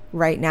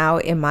right now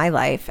in my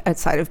life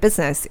outside of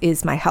business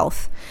is my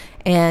health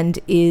and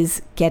is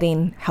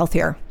getting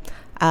healthier.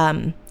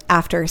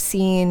 after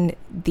seeing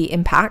the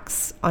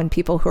impacts on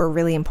people who are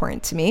really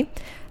important to me,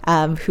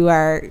 who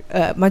are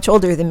much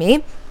older than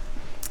me,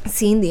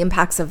 seeing the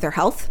impacts of their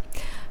health,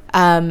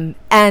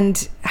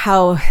 and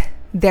how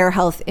their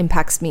health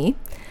impacts me,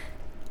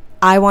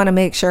 I want to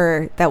make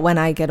sure that when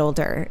I get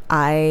older,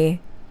 I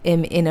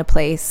am in a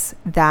place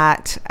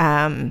that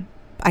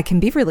I can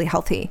be really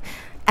healthy.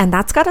 And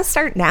that's got to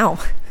start now.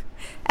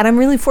 And I'm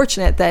really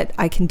fortunate that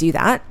I can do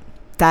that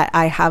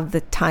I have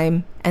the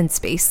time and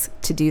space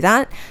to do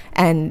that.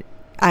 And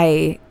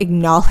I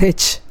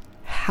acknowledge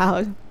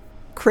how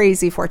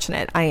crazy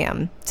fortunate I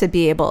am to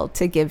be able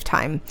to give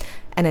time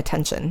and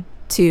attention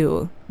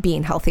to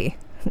being healthy.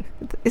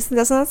 Doesn't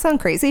that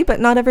sound crazy? But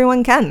not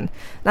everyone can.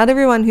 Not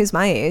everyone who's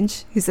my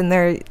age, who's in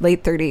their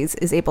late 30s,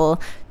 is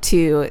able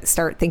to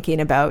start thinking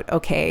about,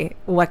 okay,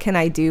 what can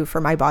I do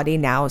for my body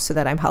now so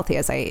that I'm healthy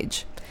as I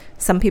age?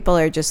 Some people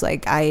are just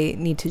like, I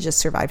need to just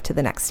survive to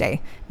the next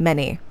day.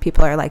 Many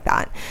people are like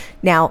that.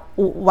 Now,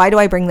 why do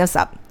I bring this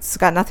up? It's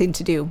got nothing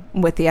to do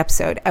with the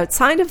episode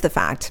outside of the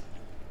fact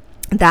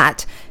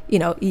that,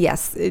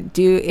 yes,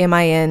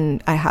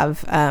 I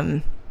have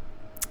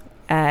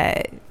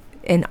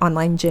an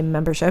online gym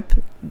membership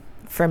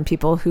from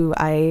people who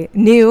I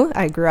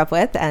grew up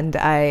with, and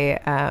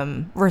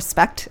I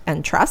respect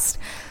and trust.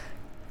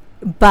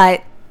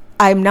 But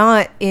I'm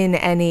not in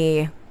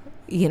any,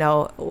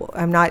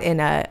 I'm not in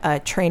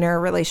a trainer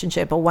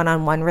relationship, a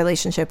one-on-one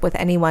relationship with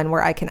anyone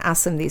where I can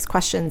ask them these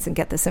questions and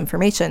get this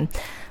information.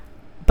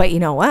 But you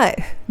know what?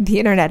 The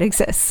internet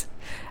exists.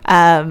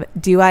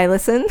 Do I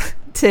listen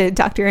to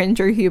Dr.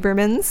 Andrew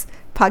Huberman's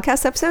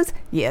podcast episodes?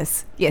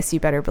 Yes, you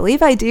better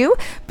believe I do,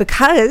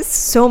 because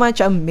so much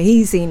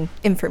amazing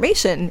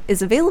information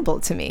is available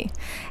to me.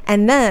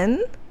 And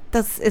then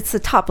it's the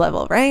top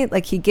level, right?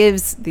 Like, he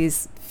gives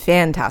these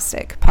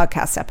fantastic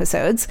podcast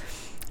episodes.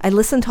 I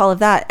listen to all of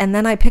that, and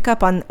then I pick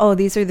up on,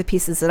 these are the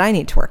pieces that I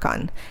need to work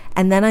on.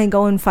 And then I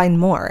go and find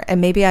more. And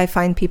maybe I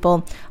find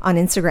people on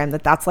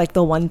Instagram that's like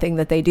the one thing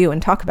that they do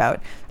and talk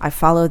about. I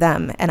follow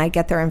them and I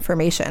get their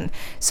information.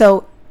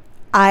 So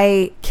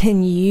I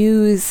can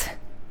use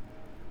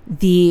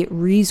the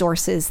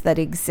resources that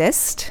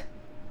exist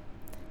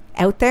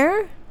out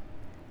there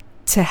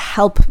to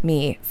help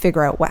me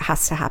figure out what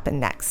has to happen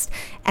next.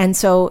 And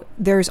so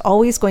there's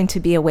always going to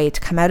be a way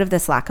to come out of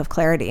this lack of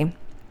clarity,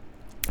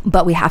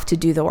 but we have to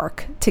do the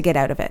work to get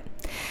out of it.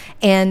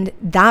 And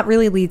that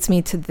really leads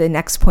me to the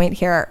next point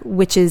here,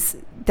 which is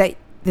that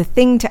the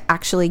thing to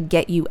actually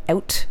get you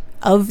out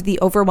of the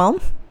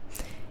overwhelm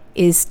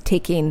is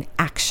taking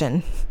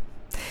action.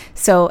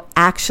 So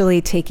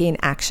actually taking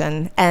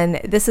action. And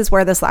this is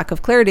where this lack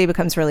of clarity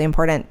becomes really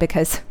important,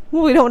 because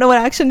we don't know what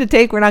action to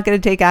take. We're not going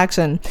to take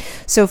action.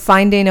 So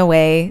finding a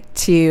way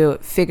to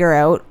figure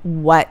out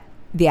what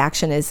the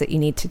action is that you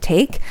need to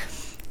take,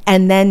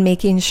 and then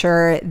making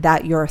sure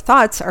that your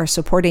thoughts are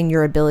supporting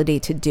your ability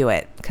to do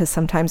it, because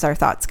sometimes our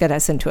thoughts get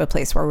us into a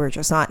place where we're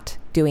just not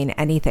doing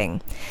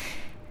anything.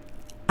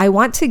 I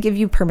want to give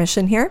you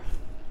permission here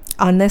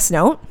on this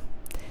note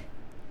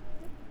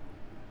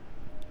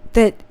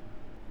that,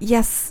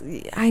 yes,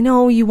 I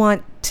know you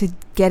want to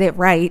get it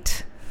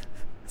right,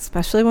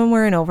 especially when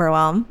we're in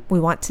overwhelm. We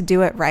want to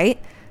do it right,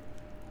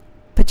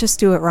 but just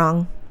do it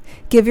wrong.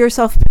 Give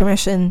yourself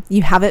permission.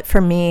 You have it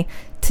from me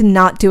to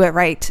not do it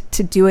right,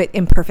 to do it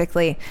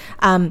imperfectly.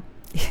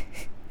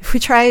 If we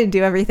try to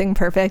do everything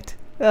perfect,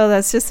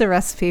 that's just a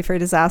recipe for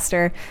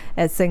disaster.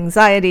 It's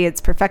anxiety, it's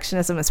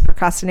perfectionism, it's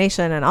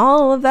procrastination, and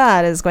all of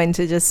that is going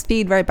to just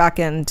feed right back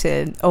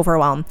into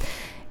overwhelm.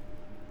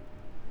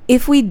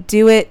 If we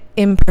do it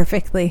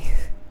imperfectly,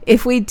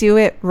 if we do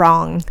it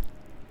wrong,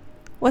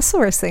 what's the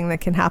worst thing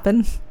that can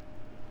happen?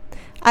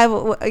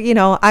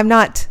 I'm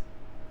not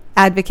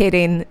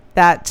advocating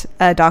that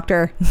a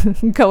doctor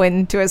go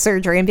into a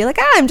surgery and be like,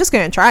 I'm just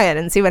going to try it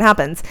and see what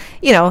happens.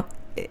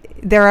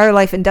 There are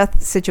life and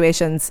death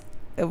situations.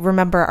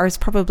 Remember, ours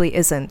probably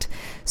isn't.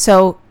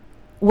 So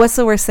what's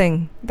the worst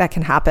thing that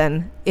can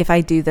happen if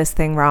I do this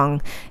thing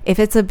wrong? If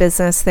it's a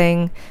business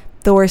thing,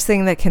 the worst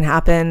thing that can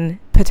happen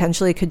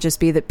potentially could just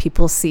be that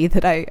people see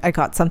that I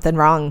got something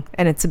wrong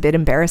and it's a bit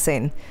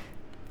embarrassing.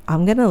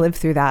 I'm going to live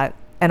through that,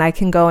 and I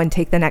can go and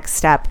take the next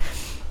step.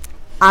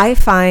 I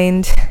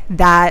find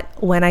that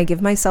when I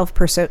give myself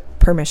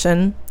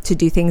permission to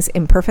do things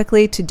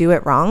imperfectly, to do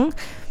it wrong,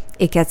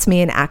 it gets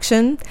me in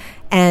action.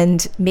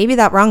 And maybe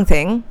that wrong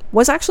thing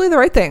was actually the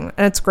right thing,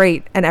 and it's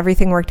great, and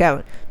everything worked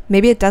out.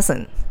 Maybe it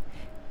doesn't.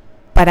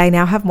 But I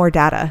now have more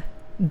data.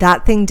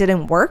 That thing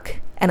didn't work,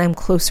 and I'm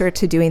closer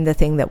to doing the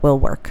thing that will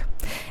work.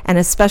 And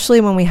especially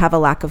when we have a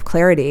lack of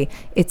clarity,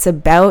 it's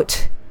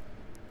about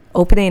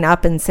opening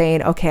up and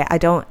saying, okay, I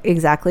don't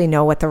exactly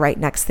know what the right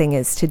next thing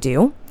is to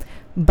do,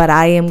 but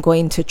I am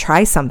going to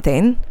try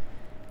something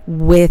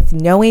with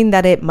knowing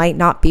that it might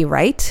not be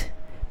right,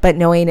 but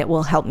knowing it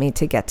will help me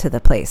to get to the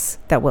place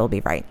that will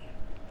be right.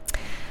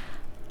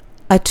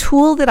 A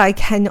tool that I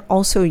can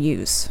also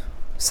use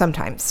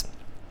sometimes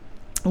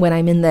when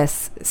I'm in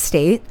this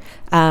state,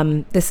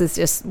 this is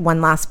just one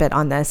last bit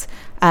on this.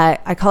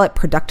 I call it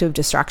productive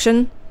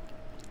distraction.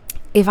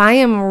 if I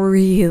am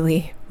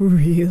really,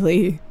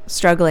 really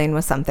struggling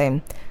with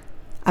something,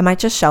 I might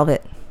just shelve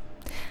it.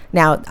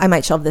 Now, I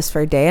might shelve this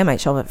for a day. I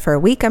might shelve it for a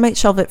week. I might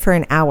shelve it for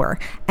an hour.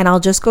 And I'll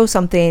just go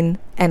something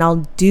and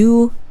I'll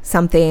do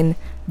something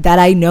that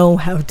I know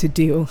how to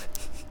do.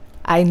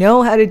 I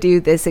know how to do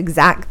this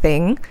exact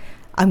thing.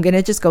 I'm going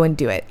to just go and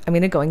do it. I'm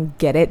going to go and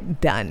get it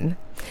done.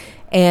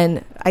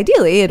 And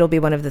ideally, it'll be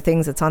one of the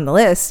things that's on the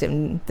list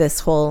in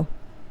this whole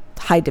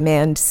high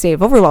demand state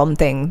of overwhelm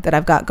thing that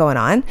I've got going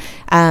on,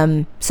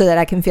 so that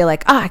I can feel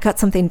like, I got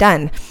something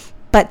done.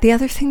 But the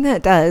other thing that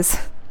it does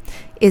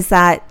is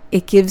that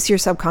it gives your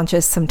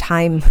subconscious some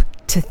time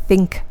to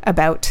think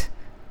about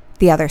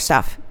the other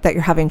stuff that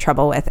you're having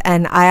trouble with.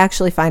 And I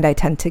actually find I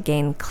tend to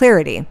gain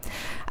clarity.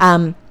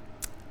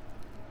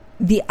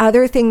 The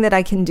other thing that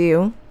I can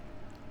do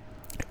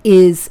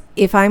is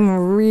if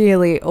I'm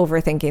really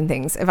overthinking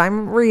things, if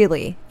I'm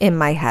really in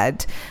my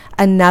head,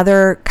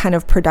 another kind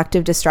of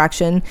productive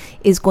distraction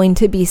is going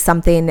to be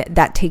something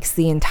that takes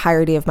the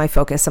entirety of my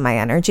focus and my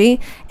energy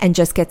and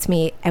just gets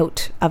me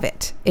out of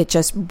it. It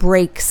just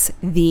breaks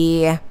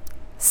the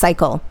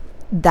cycle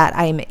that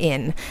I'm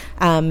in.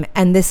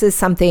 And this is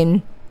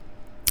something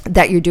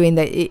that you're doing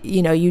that,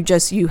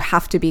 you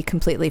have to be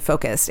completely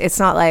focused. It's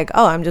not like,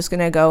 I'm just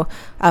going to go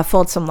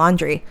fold some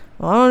laundry.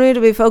 Well, I don't need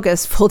to be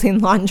focused folding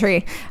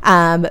laundry.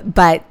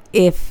 But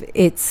if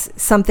it's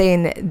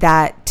something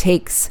that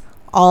takes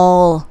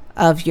all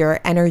of your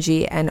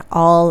energy and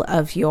all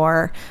of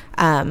your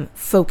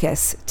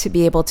focus to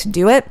be able to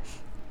do it,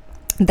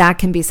 that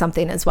can be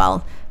something as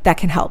well that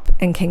can help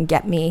and can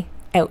get me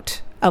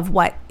out of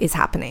what is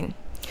happening.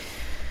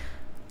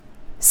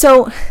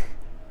 So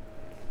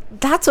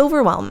that's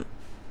overwhelm.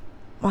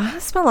 Well, I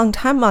spent a long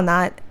time on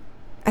that.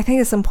 I think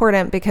it's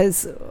important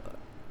because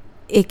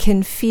it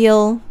can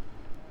feel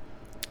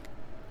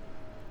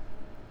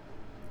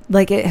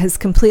like it has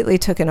completely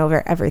taken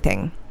over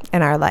everything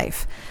in our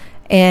life.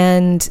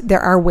 And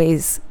there are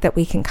ways that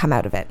we can come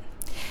out of it.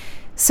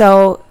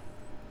 So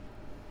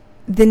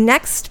the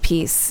next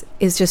piece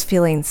is just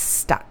feeling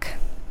stuck.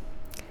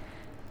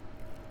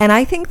 And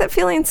I think that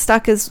feeling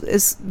stuck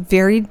is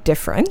very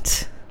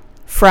different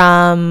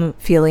from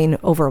feeling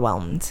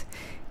overwhelmed.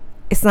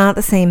 It's not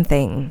the same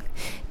thing.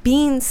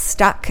 Being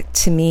stuck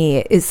to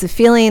me is the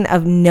feeling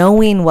of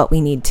knowing what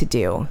we need to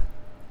do,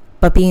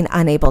 but being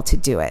unable to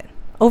do it.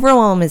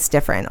 Overwhelm is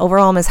different.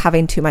 Overwhelm is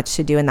having too much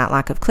to do and that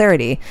lack of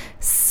clarity.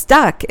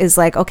 Stuck is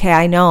like, okay,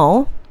 I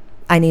know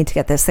I need to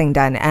get this thing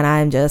done and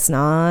I'm just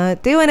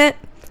not doing it.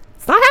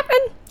 It's not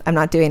happening. I'm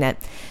not doing it.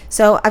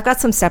 So I've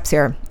got some steps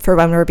here for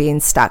when we're being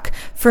stuck.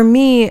 For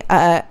me,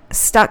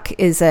 stuck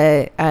is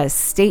a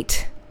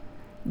state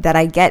that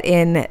I get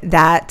in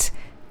that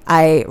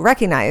I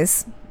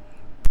recognize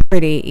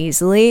pretty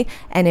easily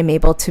and am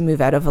able to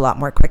move out of a lot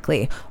more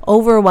quickly.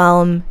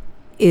 Overwhelm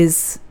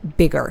is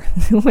bigger,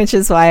 which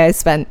is why I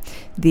spent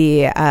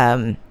the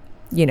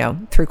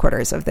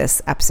 3/4 of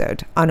this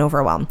episode on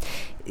overwhelm.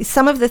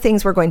 Some of the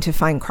things we're going to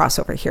find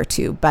crossover here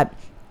too, but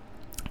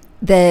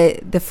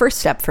the first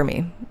step for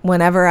me,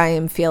 whenever I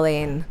am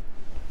feeling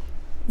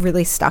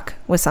really stuck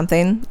with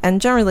something, and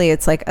generally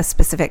it's like a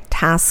specific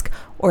task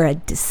or a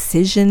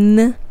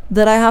decision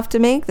that I have to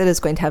make that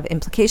is going to have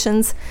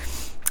implications,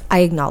 I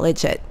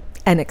acknowledge it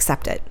and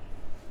accept it.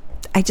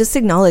 I just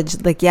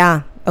acknowledge, like,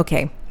 yeah,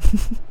 okay,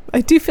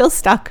 I do feel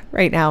stuck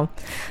right now.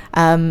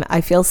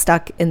 I feel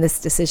stuck in this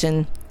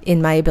decision,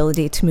 in my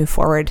ability to move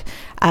forward.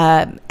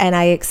 And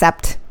I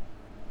accept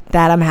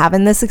that I'm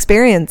having this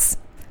experience.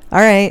 All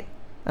right,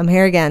 I'm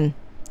here again.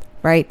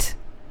 Right.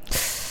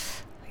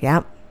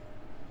 Yeah.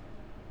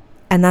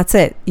 And that's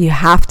it. You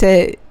have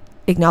to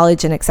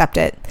acknowledge and accept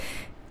it.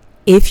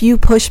 If you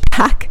push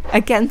back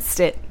against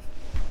it,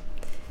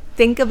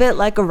 think of it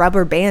like a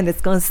rubber band. It's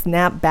going to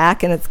snap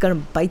back and it's going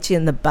to bite you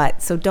in the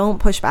butt. So don't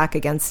push back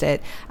against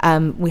it.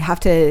 We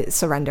have to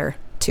surrender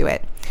to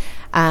it.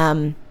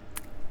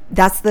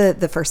 That's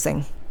the first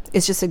thing.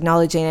 It's just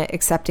acknowledging it,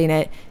 accepting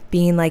it,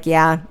 being like,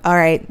 yeah, all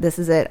right, this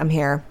is it. I'm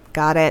here.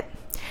 Got it.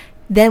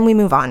 Then we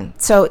move on.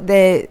 So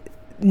the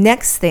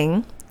next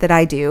thing that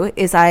I do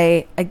is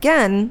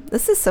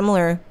this is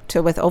similar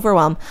to with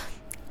overwhelm.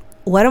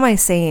 What am I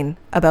saying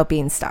about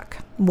being stuck?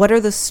 What are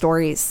the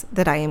stories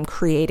that I am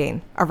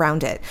creating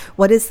around it?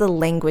 What is the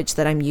language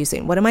that I'm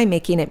using? What am I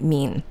making it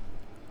mean?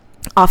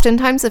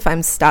 Oftentimes, if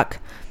I'm stuck,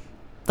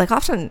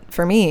 often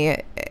for me,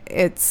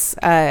 it's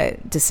a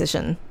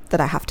decision that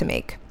I have to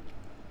make.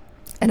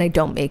 And I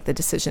don't make the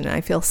decision and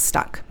I feel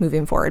stuck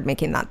moving forward,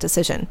 making that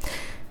decision.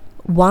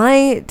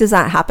 Why does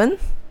that happen?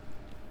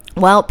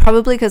 Well,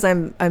 probably because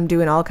I'm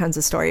doing all kinds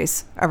of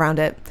stories around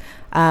it.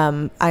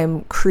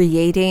 I'm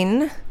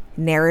creating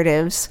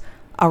narratives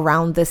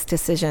around this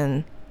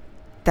decision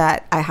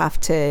that I have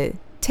to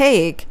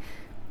take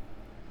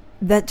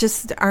that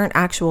just aren't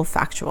actual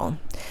factual.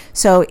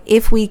 So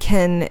if we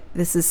can,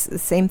 this is the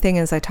same thing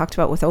as I talked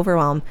about with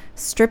overwhelm,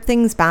 strip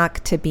things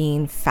back to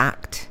being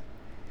fact.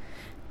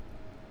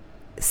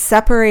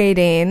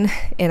 Separating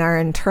in our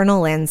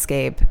internal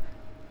landscape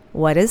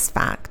what is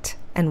fact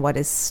and what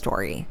is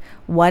story.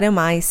 What am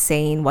I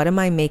saying? What am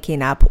I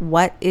making up?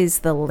 What is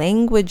the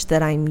language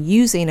that I'm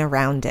using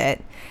around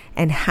it?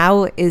 And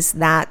how is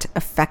that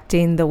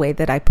affecting the way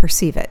that I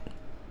perceive it?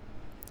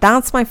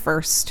 That's my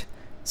first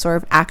sort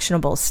of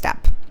actionable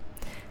step.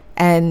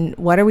 And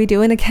what are we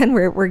doing again?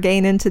 We're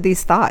getting into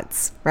these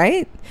thoughts,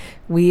 right?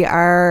 We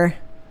are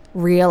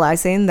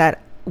realizing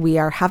that we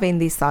are having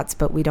these thoughts,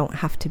 but we don't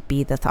have to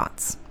be the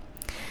thoughts.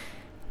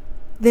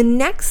 The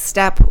next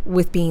step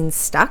with being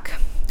stuck,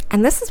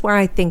 and this is where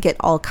I think it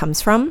all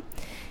comes from,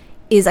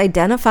 is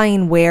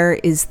identifying where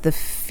is the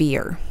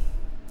fear.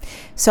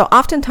 So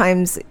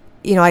oftentimes,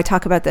 I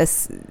talk about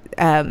this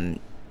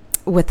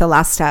with the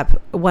last step.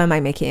 What am I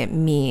making it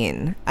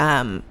mean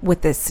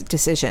with this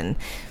decision?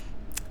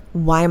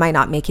 Why am I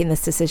not making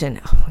this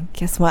decision? Oh,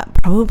 guess what?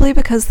 Probably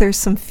because there's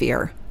some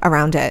fear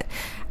around it.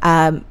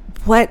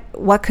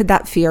 What could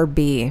that fear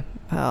be?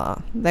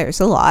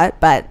 There's a lot,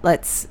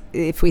 but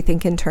if we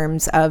think in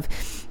terms of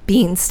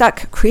being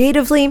stuck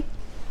creatively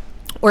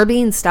or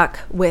being stuck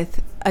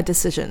with a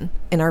decision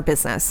in our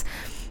business,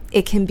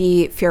 it can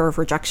be fear of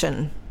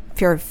rejection,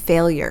 fear of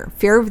failure,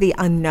 fear of the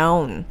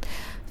unknown,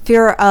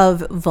 fear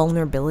of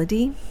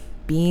vulnerability,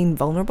 being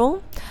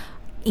vulnerable,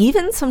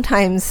 even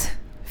sometimes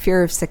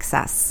fear of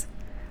success.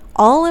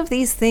 All of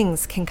these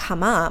things can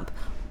come up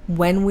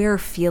when we're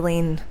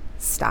feeling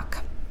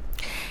stuck.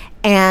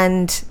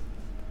 And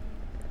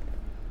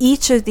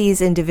each of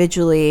these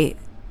individually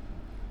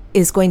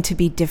is going to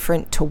be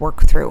different to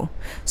work through.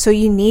 So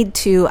you need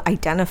to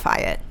identify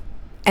it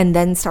and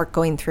then start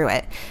going through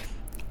it.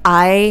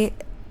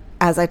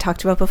 As I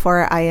talked about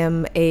before, I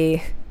am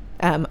a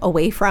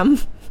away from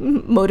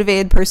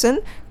motivated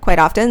person quite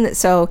often.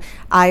 So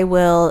I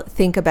will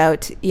think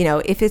about,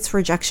 if it's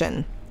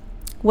rejection,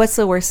 what's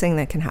the worst thing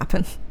that can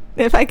happen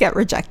if I get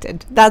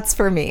rejected? That's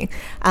for me.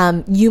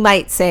 You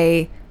might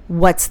say,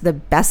 what's the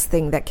best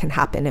thing that can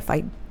happen if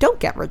I don't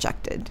get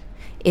rejected?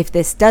 If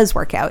this does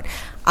work out.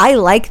 I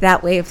like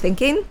that way of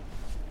thinking.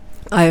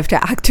 I have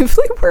to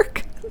actively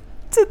work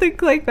to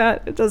think like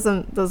that. It does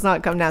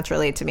not come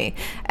naturally to me.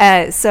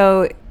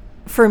 So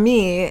for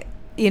me,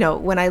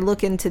 when I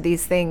look into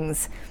these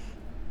things,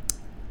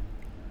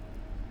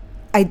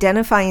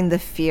 identifying the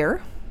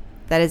fear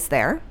that is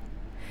there,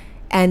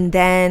 and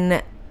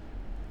then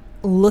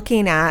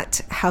looking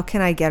at how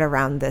can I get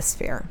around this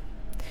fear.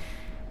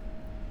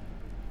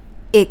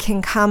 It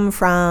can come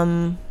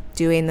from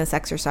doing this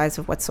exercise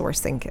of what's the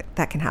worst thing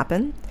that can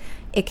happen.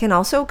 It can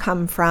also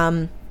come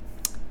from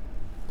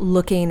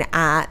looking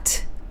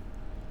at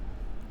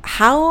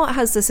how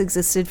has this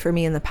existed for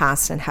me in the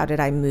past and how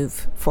did I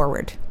move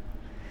forward.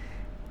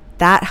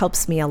 That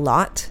helps me a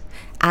lot.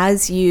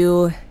 As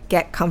you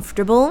get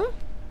comfortable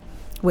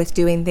with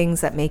doing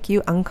things that make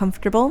you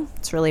uncomfortable,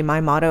 it's really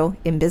my motto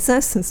in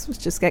business, is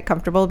just get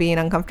comfortable being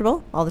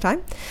uncomfortable all the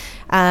time.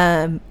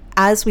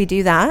 As we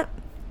do that,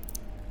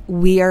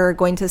 we are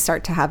going to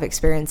start to have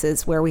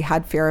experiences where we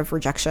had fear of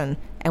rejection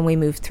and we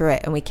moved through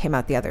it and we came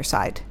out the other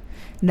side.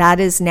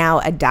 That is now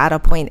a data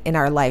point in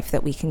our life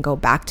that we can go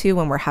back to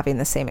when we're having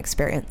the same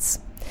experience.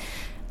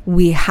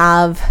 We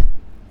have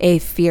a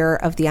fear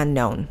of the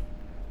unknown.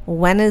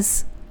 When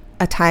is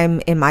a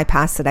time in my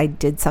past that I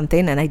did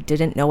something and I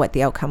didn't know what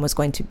the outcome was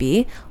going to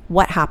be?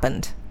 What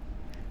happened?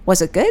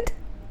 Was it good?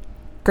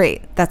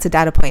 Great. That's a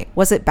data point.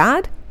 Was it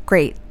bad?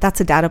 Great.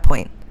 That's a data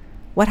point.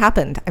 What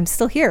happened? I'm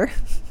still here.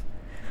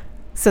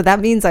 So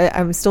that means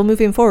I'm still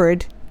moving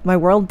forward. My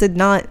world did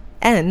not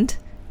end.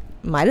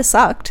 Might have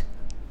sucked.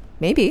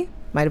 Maybe.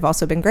 Might have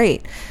also been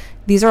great.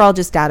 These are all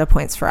just data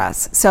points for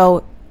us.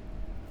 So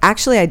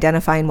actually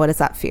identifying what is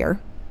that fear.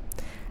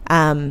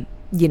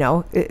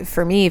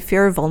 For me,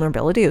 fear of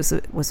vulnerability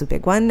was a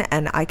big one.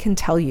 And I can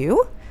tell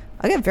you,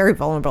 I get very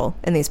vulnerable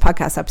in these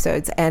podcast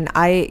episodes. And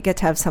I get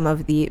to have some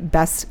of the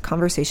best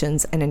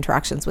conversations and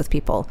interactions with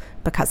people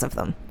because of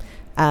them.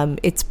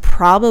 It's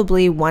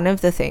probably one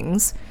of the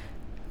things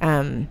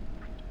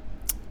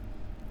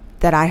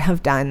that I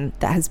have done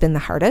that has been the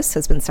hardest,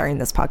 has been starting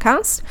this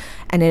podcast.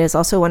 And it is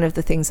also one of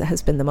the things that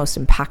has been the most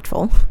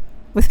impactful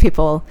with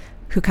people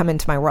who come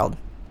into my world.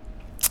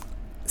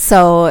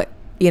 So,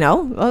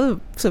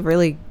 it's a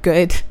really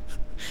good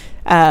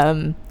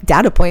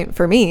data point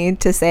for me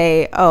to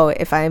say, oh,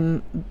 if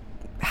I'm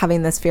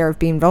having this fear of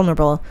being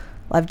vulnerable,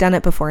 well, I've done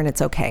it before and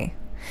it's okay.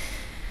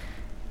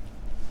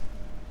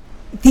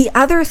 The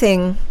other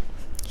thing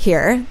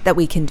here that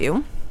we can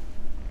do,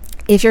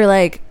 if you're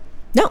like,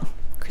 no,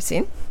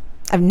 Christine,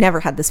 I've never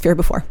had this fear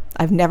before.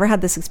 I've never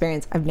had this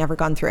experience. I've never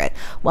gone through it.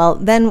 Well,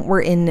 then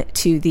we're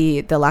into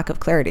the lack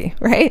of clarity,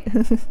 right?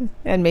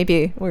 And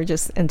maybe we're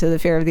just into the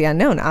fear of the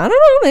unknown. I don't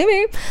know,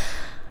 maybe.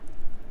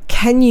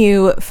 Can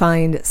you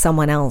find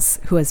someone else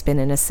who has been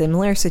in a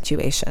similar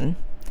situation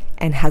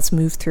and has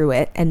moved through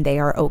it and they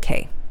are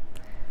okay?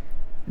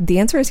 The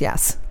answer is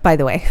yes, by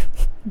the way.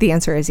 The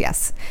answer is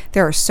yes.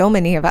 There are so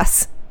many of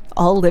us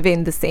all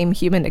living the same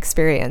human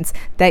experience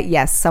that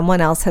yes,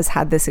 someone else has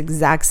had this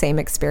exact same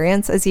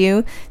experience as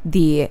you.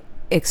 The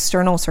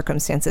external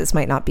circumstances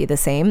might not be the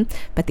same,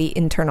 but the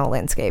internal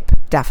landscape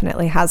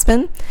definitely has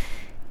been.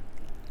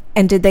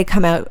 And did they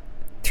come out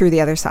through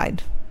the other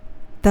side.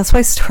 That's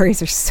why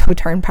stories are so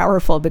darn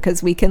powerful,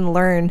 because we can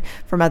learn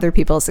from other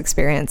people's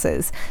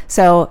experiences.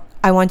 So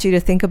I want you to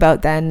think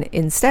about then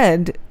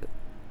instead,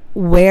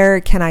 where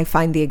can I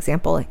find the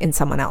example in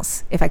someone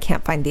else if I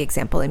can't find the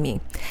example in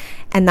me?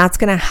 And that's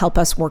going to help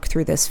us work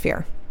through this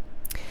fear.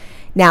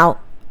 Now,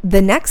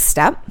 the next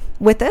step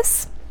with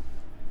this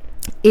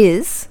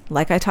is,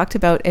 like I talked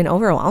about in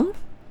Overwhelm,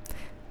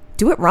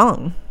 do it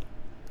wrong.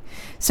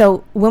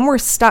 So when we're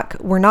stuck,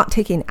 we're not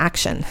taking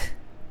action.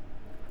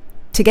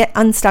 To get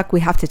unstuck, we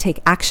have to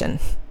take action.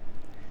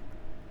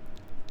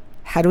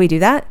 How do we do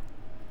that?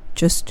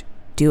 Just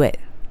do it.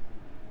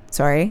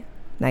 Sorry,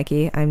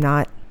 Nike, I'm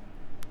not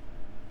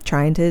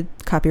trying to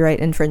copyright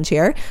infringe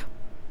here,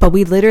 but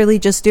we literally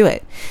just do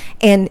it.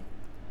 And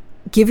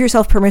give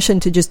yourself permission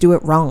to just do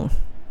it wrong,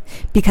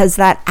 because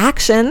that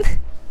action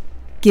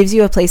gives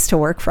you a place to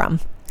work from.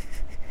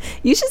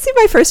 You should see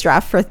my first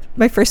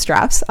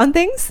drafts on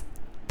things.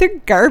 They're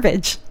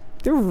garbage.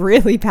 They're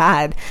really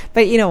bad.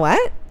 But you know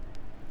what?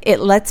 It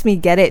lets me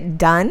get it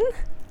done,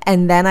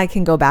 and then I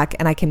can go back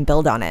and I can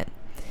build on it.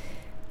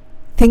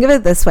 Think of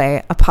it this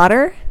way. A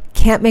potter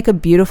can't make a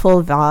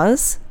beautiful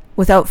vase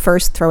without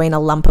first throwing a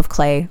lump of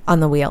clay on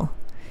the wheel.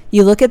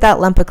 You look at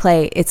that lump of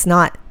clay, it's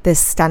not this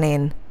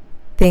stunning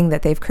thing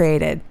that they've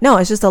created. No,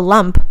 it's just a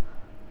lump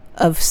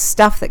of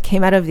stuff that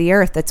came out of the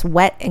earth that's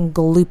wet and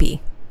gloopy.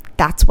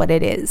 That's what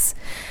it is.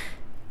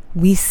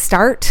 We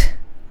start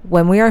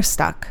when we are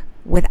stuck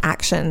with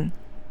action.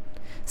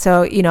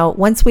 So,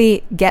 once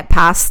we get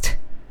past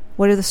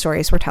what are the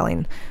stories we're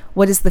telling,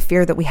 what is the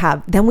fear that we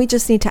have, then we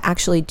just need to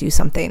actually do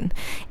something.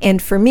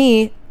 And for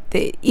me,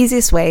 the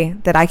easiest way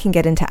that I can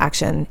get into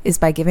action is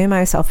by giving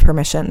myself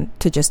permission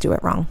to just do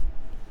it wrong.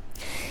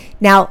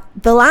 Now,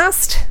 the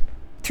last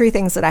 3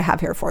 things that I have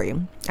here for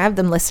you, I have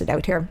them listed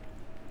out here.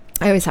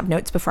 I always have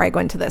notes before I go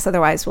into this.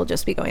 Otherwise, we'll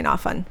just be going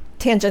off on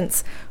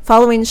tangents,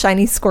 following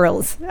shiny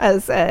squirrels,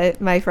 as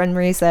my friend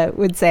Marisa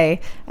would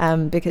say,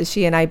 because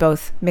she and I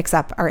both mix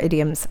up our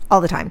idioms all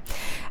the time.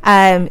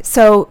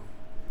 So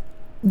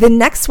the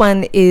next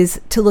one is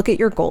to look at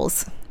your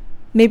goals.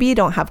 Maybe you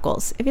don't have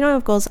goals. If you don't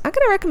have goals, I'm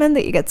going to recommend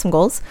that you get some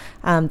goals,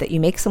 that you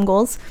make some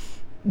goals.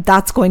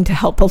 That's going to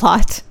help a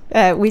lot.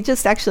 We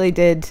just actually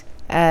did,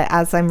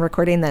 as I'm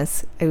recording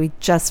this, we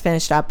just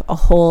finished up a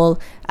whole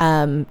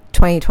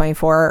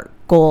 2024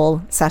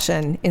 goal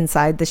session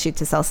inside the Shoot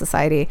to Sell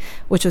Society,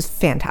 which was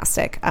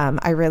fantastic.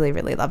 I really,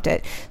 really loved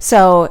it.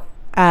 So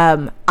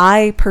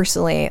I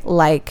personally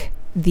like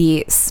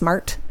the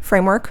SMART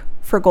framework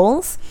for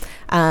goals.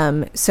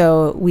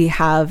 So we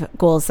have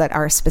goals that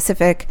are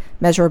specific,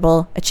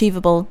 measurable,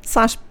 achievable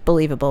 /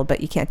 believable,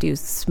 but you can't do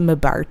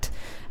SMART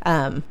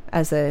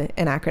as an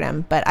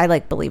acronym, but I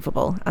like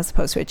believable as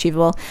opposed to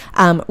achievable,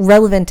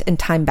 relevant and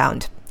time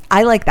bound.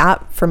 I like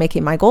that for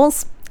making my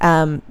goals.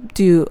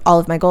 Do all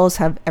of my goals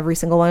have every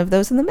single one of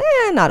those in them?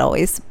 Not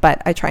always,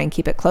 but I try and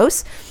keep it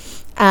close.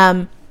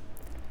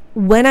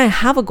 When I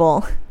have a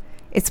goal,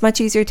 it's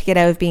much easier to get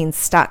out of being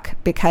stuck,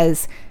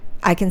 because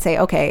I can say,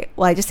 okay,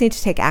 well, I just need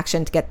to take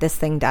action to get this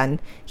thing done.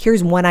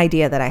 Here's one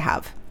idea that I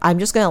have. I'm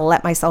just going to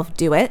let myself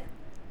do it.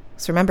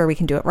 So remember, we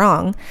can do it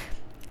wrong.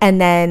 And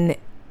then,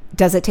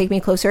 does it take me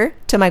closer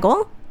to my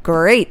goal?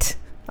 Great.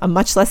 I'm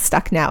much less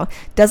stuck now.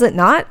 Does it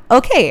not?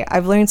 Okay,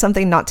 I've learned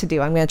something not to do.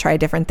 I'm going to try a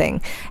different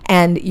thing.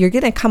 And you're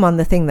going to come on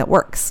the thing that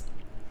works.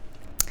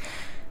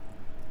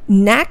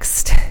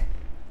 Next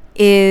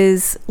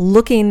is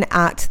looking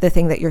at the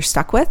thing that you're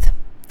stuck with.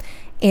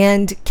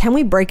 And can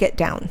we break it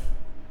down?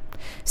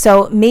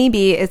 So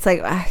maybe it's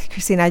like,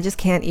 Christine, I just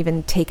can't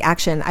even take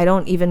action. I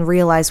don't even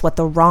realize what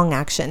the wrong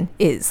action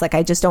is. Like,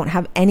 I just don't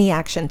have any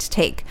action to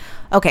take.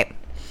 Okay,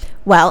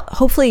 well,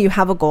 hopefully you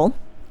have a goal.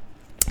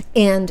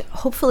 And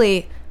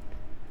hopefully,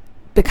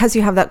 because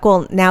you have that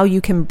goal, now you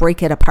can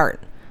break it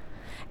apart.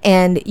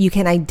 And you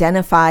can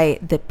identify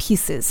the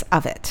pieces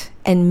of it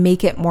and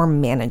make it more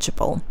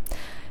manageable.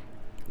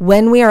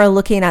 When we are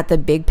looking at the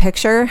big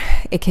picture,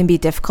 it can be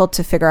difficult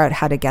to figure out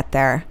how to get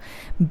there.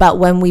 But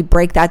when we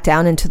break that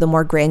down into the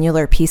more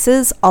granular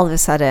pieces, all of a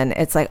sudden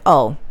it's like,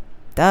 oh,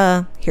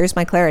 duh, here's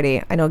my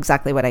clarity. I know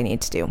exactly what I need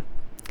to do.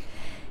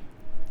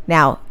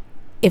 Now,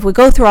 if we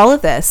go through all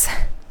of this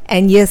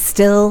and you're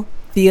still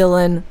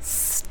feeling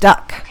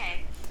stuck.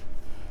 Okay.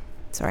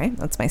 Sorry,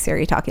 that's my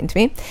Siri talking to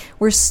me.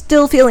 We're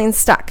still feeling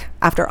stuck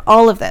after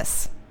all of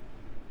this.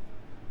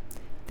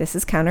 This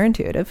is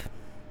counterintuitive.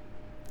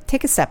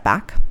 Take a step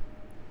back,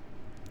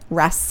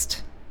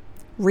 rest,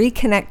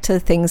 reconnect to the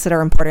things that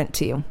are important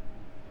to you.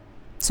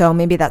 So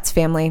maybe that's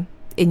family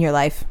in your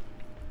life.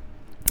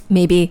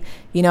 Maybe,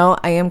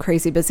 I am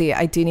crazy busy.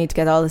 I do need to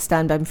get all this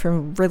done, but I'm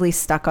feeling really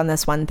stuck on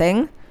this one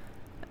thing.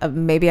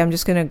 Maybe I'm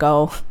just going to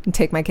go and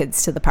take my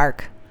kids to the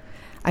park.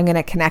 I'm going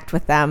to connect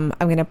with them.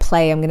 I'm going to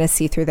play. I'm going to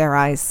see through their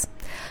eyes.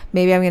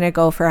 Maybe I'm going to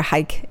go for a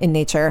hike in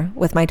nature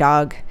with my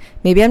dog.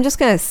 Maybe I'm just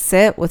going to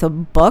sit with a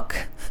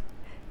book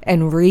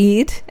and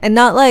read, and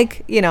not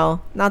like,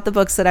 not the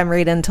books that I'm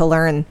reading to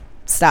learn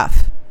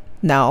stuff.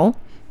 No,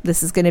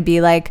 this is going to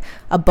be like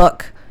a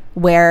book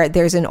where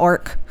there's an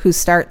orc who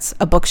starts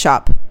a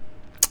bookshop.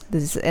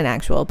 This is an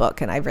actual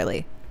book, and I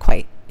really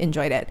quite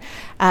enjoyed it.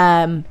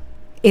 I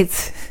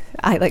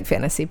like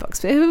fantasy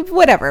books,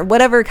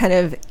 whatever kind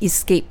of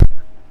escape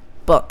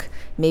book.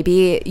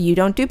 Maybe you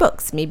don't do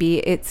books. Maybe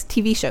it's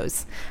TV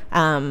shows.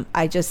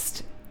 I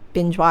just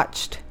binge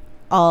watched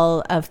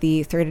all of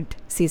the third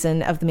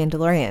season of The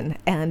Mandalorian,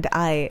 and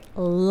I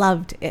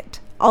loved it,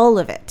 all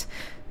of it.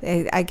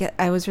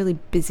 I was really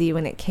busy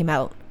when it came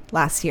out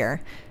last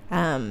year,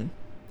 and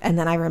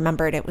then I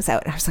remembered it was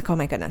out, and I was like, oh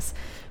my goodness.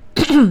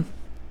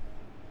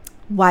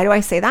 Why do I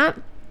say that?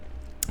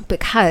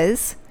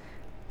 Because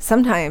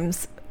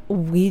sometimes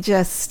we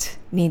just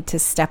need to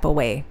step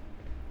away.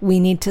 We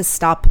need to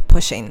stop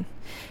pushing.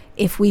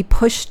 If we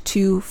push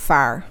too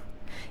far,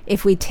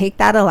 if we take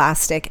that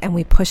elastic and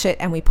we push it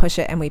and we push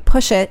it and we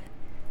push it,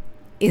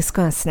 it's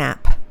going to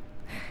snap.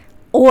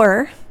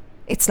 Or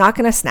it's not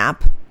going to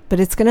snap, but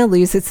it's going to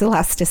lose its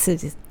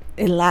elasticity.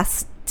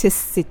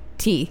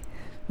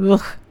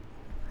 Ugh,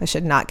 I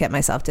should not get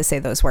myself to say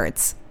those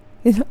words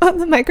on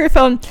the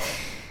microphone.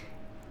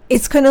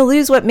 It's going to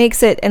lose what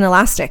makes it an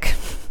elastic.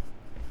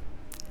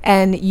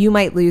 And you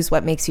might lose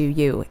what makes you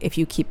you if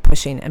you keep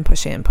pushing and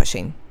pushing and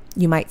pushing.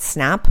 You might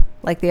snap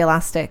like the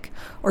elastic,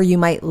 or you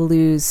might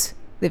lose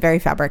the very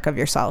fabric of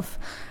yourself.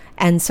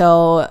 And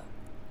so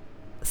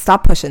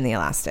stop pushing the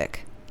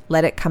elastic.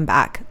 Let it come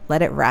back.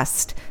 Let it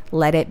rest.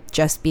 Let it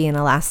just be an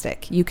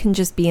elastic. You can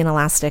just be an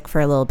elastic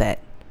for a little bit.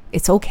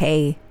 It's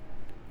okay.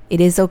 It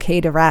is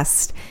okay to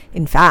rest.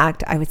 In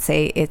fact, I would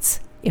say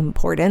it's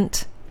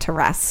important to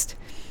rest.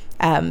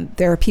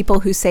 There are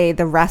people who say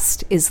the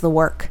rest is the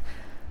work.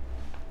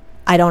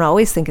 I don't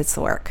always think it's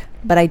the work,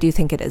 but I do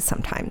think it is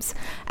sometimes.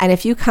 And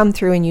if you come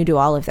through and you do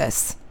all of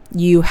this,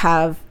 you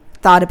have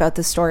thought about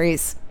the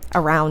stories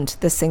around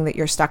this thing that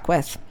you're stuck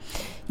with.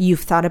 You've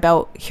thought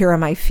about, here are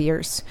my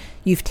fears.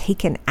 You've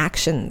taken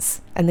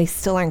actions and they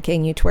still aren't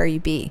getting you to where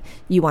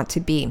you want to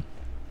be.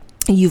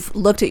 You've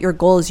looked at your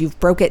goals. You've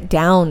broke it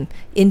down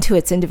into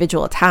its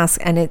individual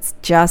tasks and it's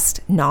just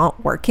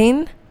not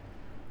working.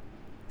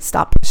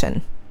 Stop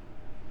pushing.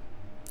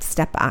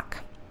 Step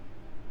back.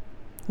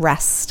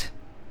 Rest.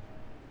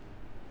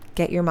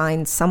 Get your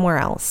mind somewhere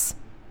else.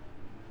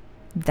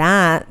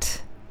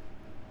 That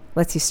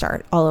lets you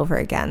start all over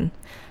again.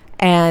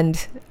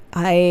 And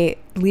I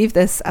leave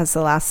this as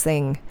the last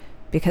thing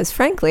because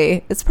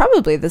frankly, it's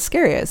probably the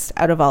scariest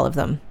out of all of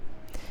them.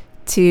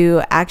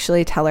 To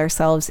actually tell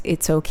ourselves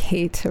it's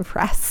okay to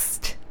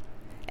rest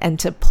and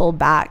to pull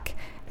back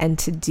and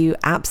to do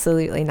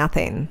absolutely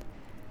nothing.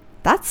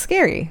 That's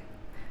scary.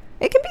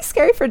 It can be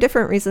scary for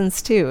different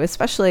reasons too,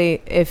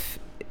 especially if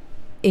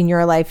in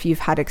your life you've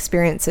had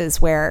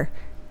experiences where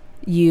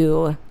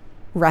you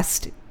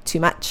rest too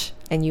much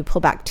and you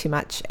pull back too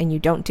much and you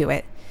don't do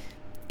it.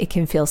 It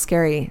can feel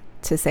scary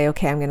to say,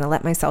 okay, I'm going to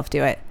let myself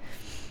do it.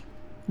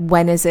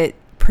 When is it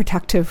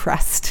productive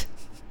rest?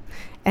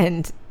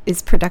 And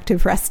is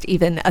productive rest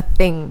even a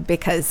thing?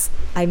 Because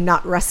I'm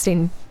not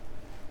resting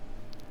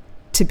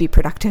to be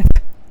productive.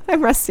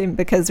 I'm resting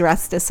because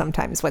rest is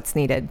sometimes what's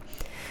needed.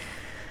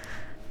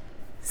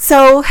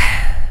 So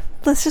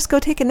let's just go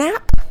take a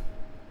nap.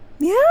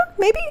 Yeah,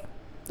 maybe.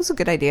 That's a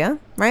good idea,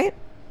 right?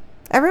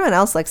 Everyone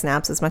else likes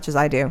naps as much as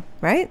I do,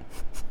 right?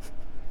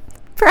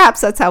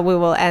 Perhaps that's how we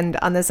will end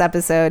on this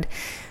episode.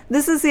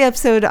 This is the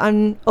episode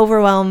on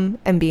overwhelm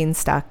and being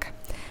stuck.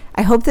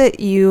 I hope that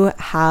you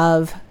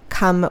have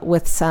come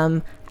with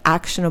some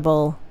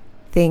actionable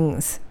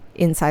things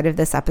inside of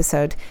this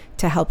episode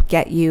to help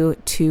get you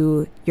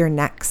to your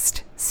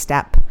next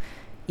step,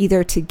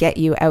 either to get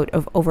you out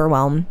of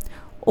overwhelm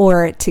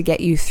or to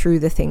get you through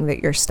the thing that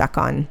you're stuck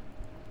on.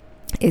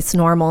 It's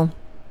normal.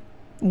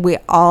 We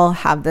all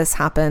have this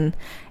happen.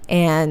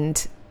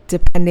 And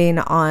depending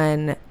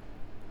on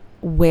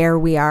where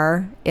we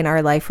are in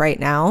our life right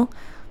now,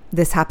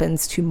 this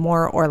happens to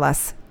more or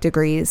less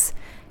degrees.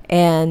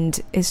 And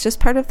it's just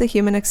part of the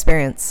human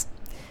experience.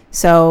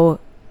 So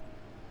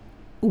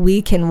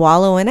we can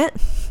wallow in it,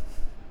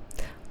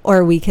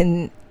 or we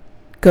can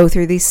go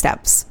through these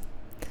steps.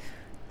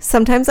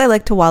 Sometimes I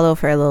like to wallow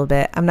for a little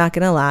bit. I'm not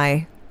going to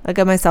lie. I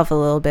give myself a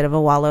little bit of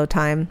a wallow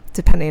time,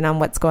 depending on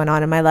what's going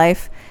on in my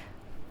life.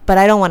 But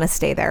I don't want to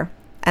stay there.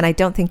 And I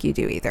don't think you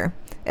do either.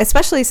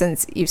 Especially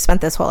since you've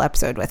spent this whole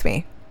episode with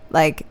me.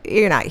 Like,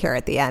 you're not here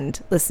at the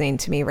end listening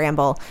to me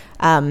ramble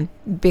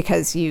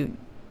because you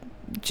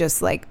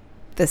just like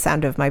the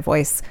sound of my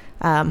voice.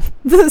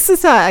 This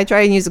is not, I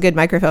try and use a good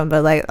microphone,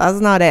 but like, that's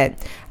not it.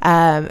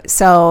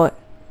 So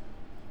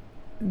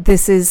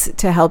this is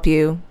to help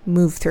you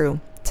move through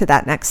to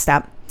that next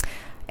step.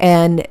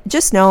 And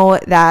just know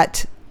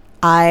that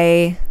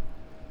I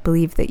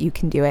believe that you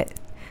can do it.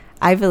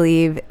 I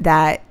believe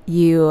that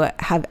you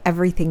have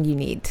everything you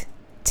need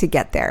to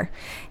get there.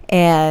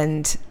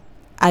 And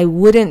I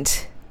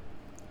wouldn't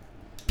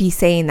be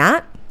saying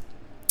that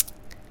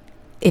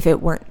if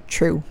it weren't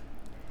true.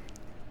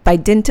 By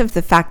dint of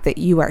the fact that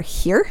you are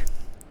here,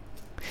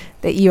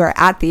 that you are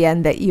at the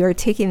end, that you are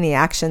taking the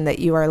action, that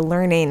you are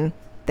learning,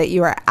 that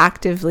you are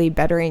actively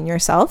bettering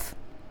yourself,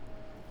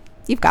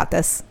 you've got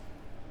this.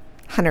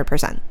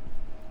 100%.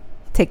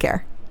 Take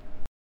care.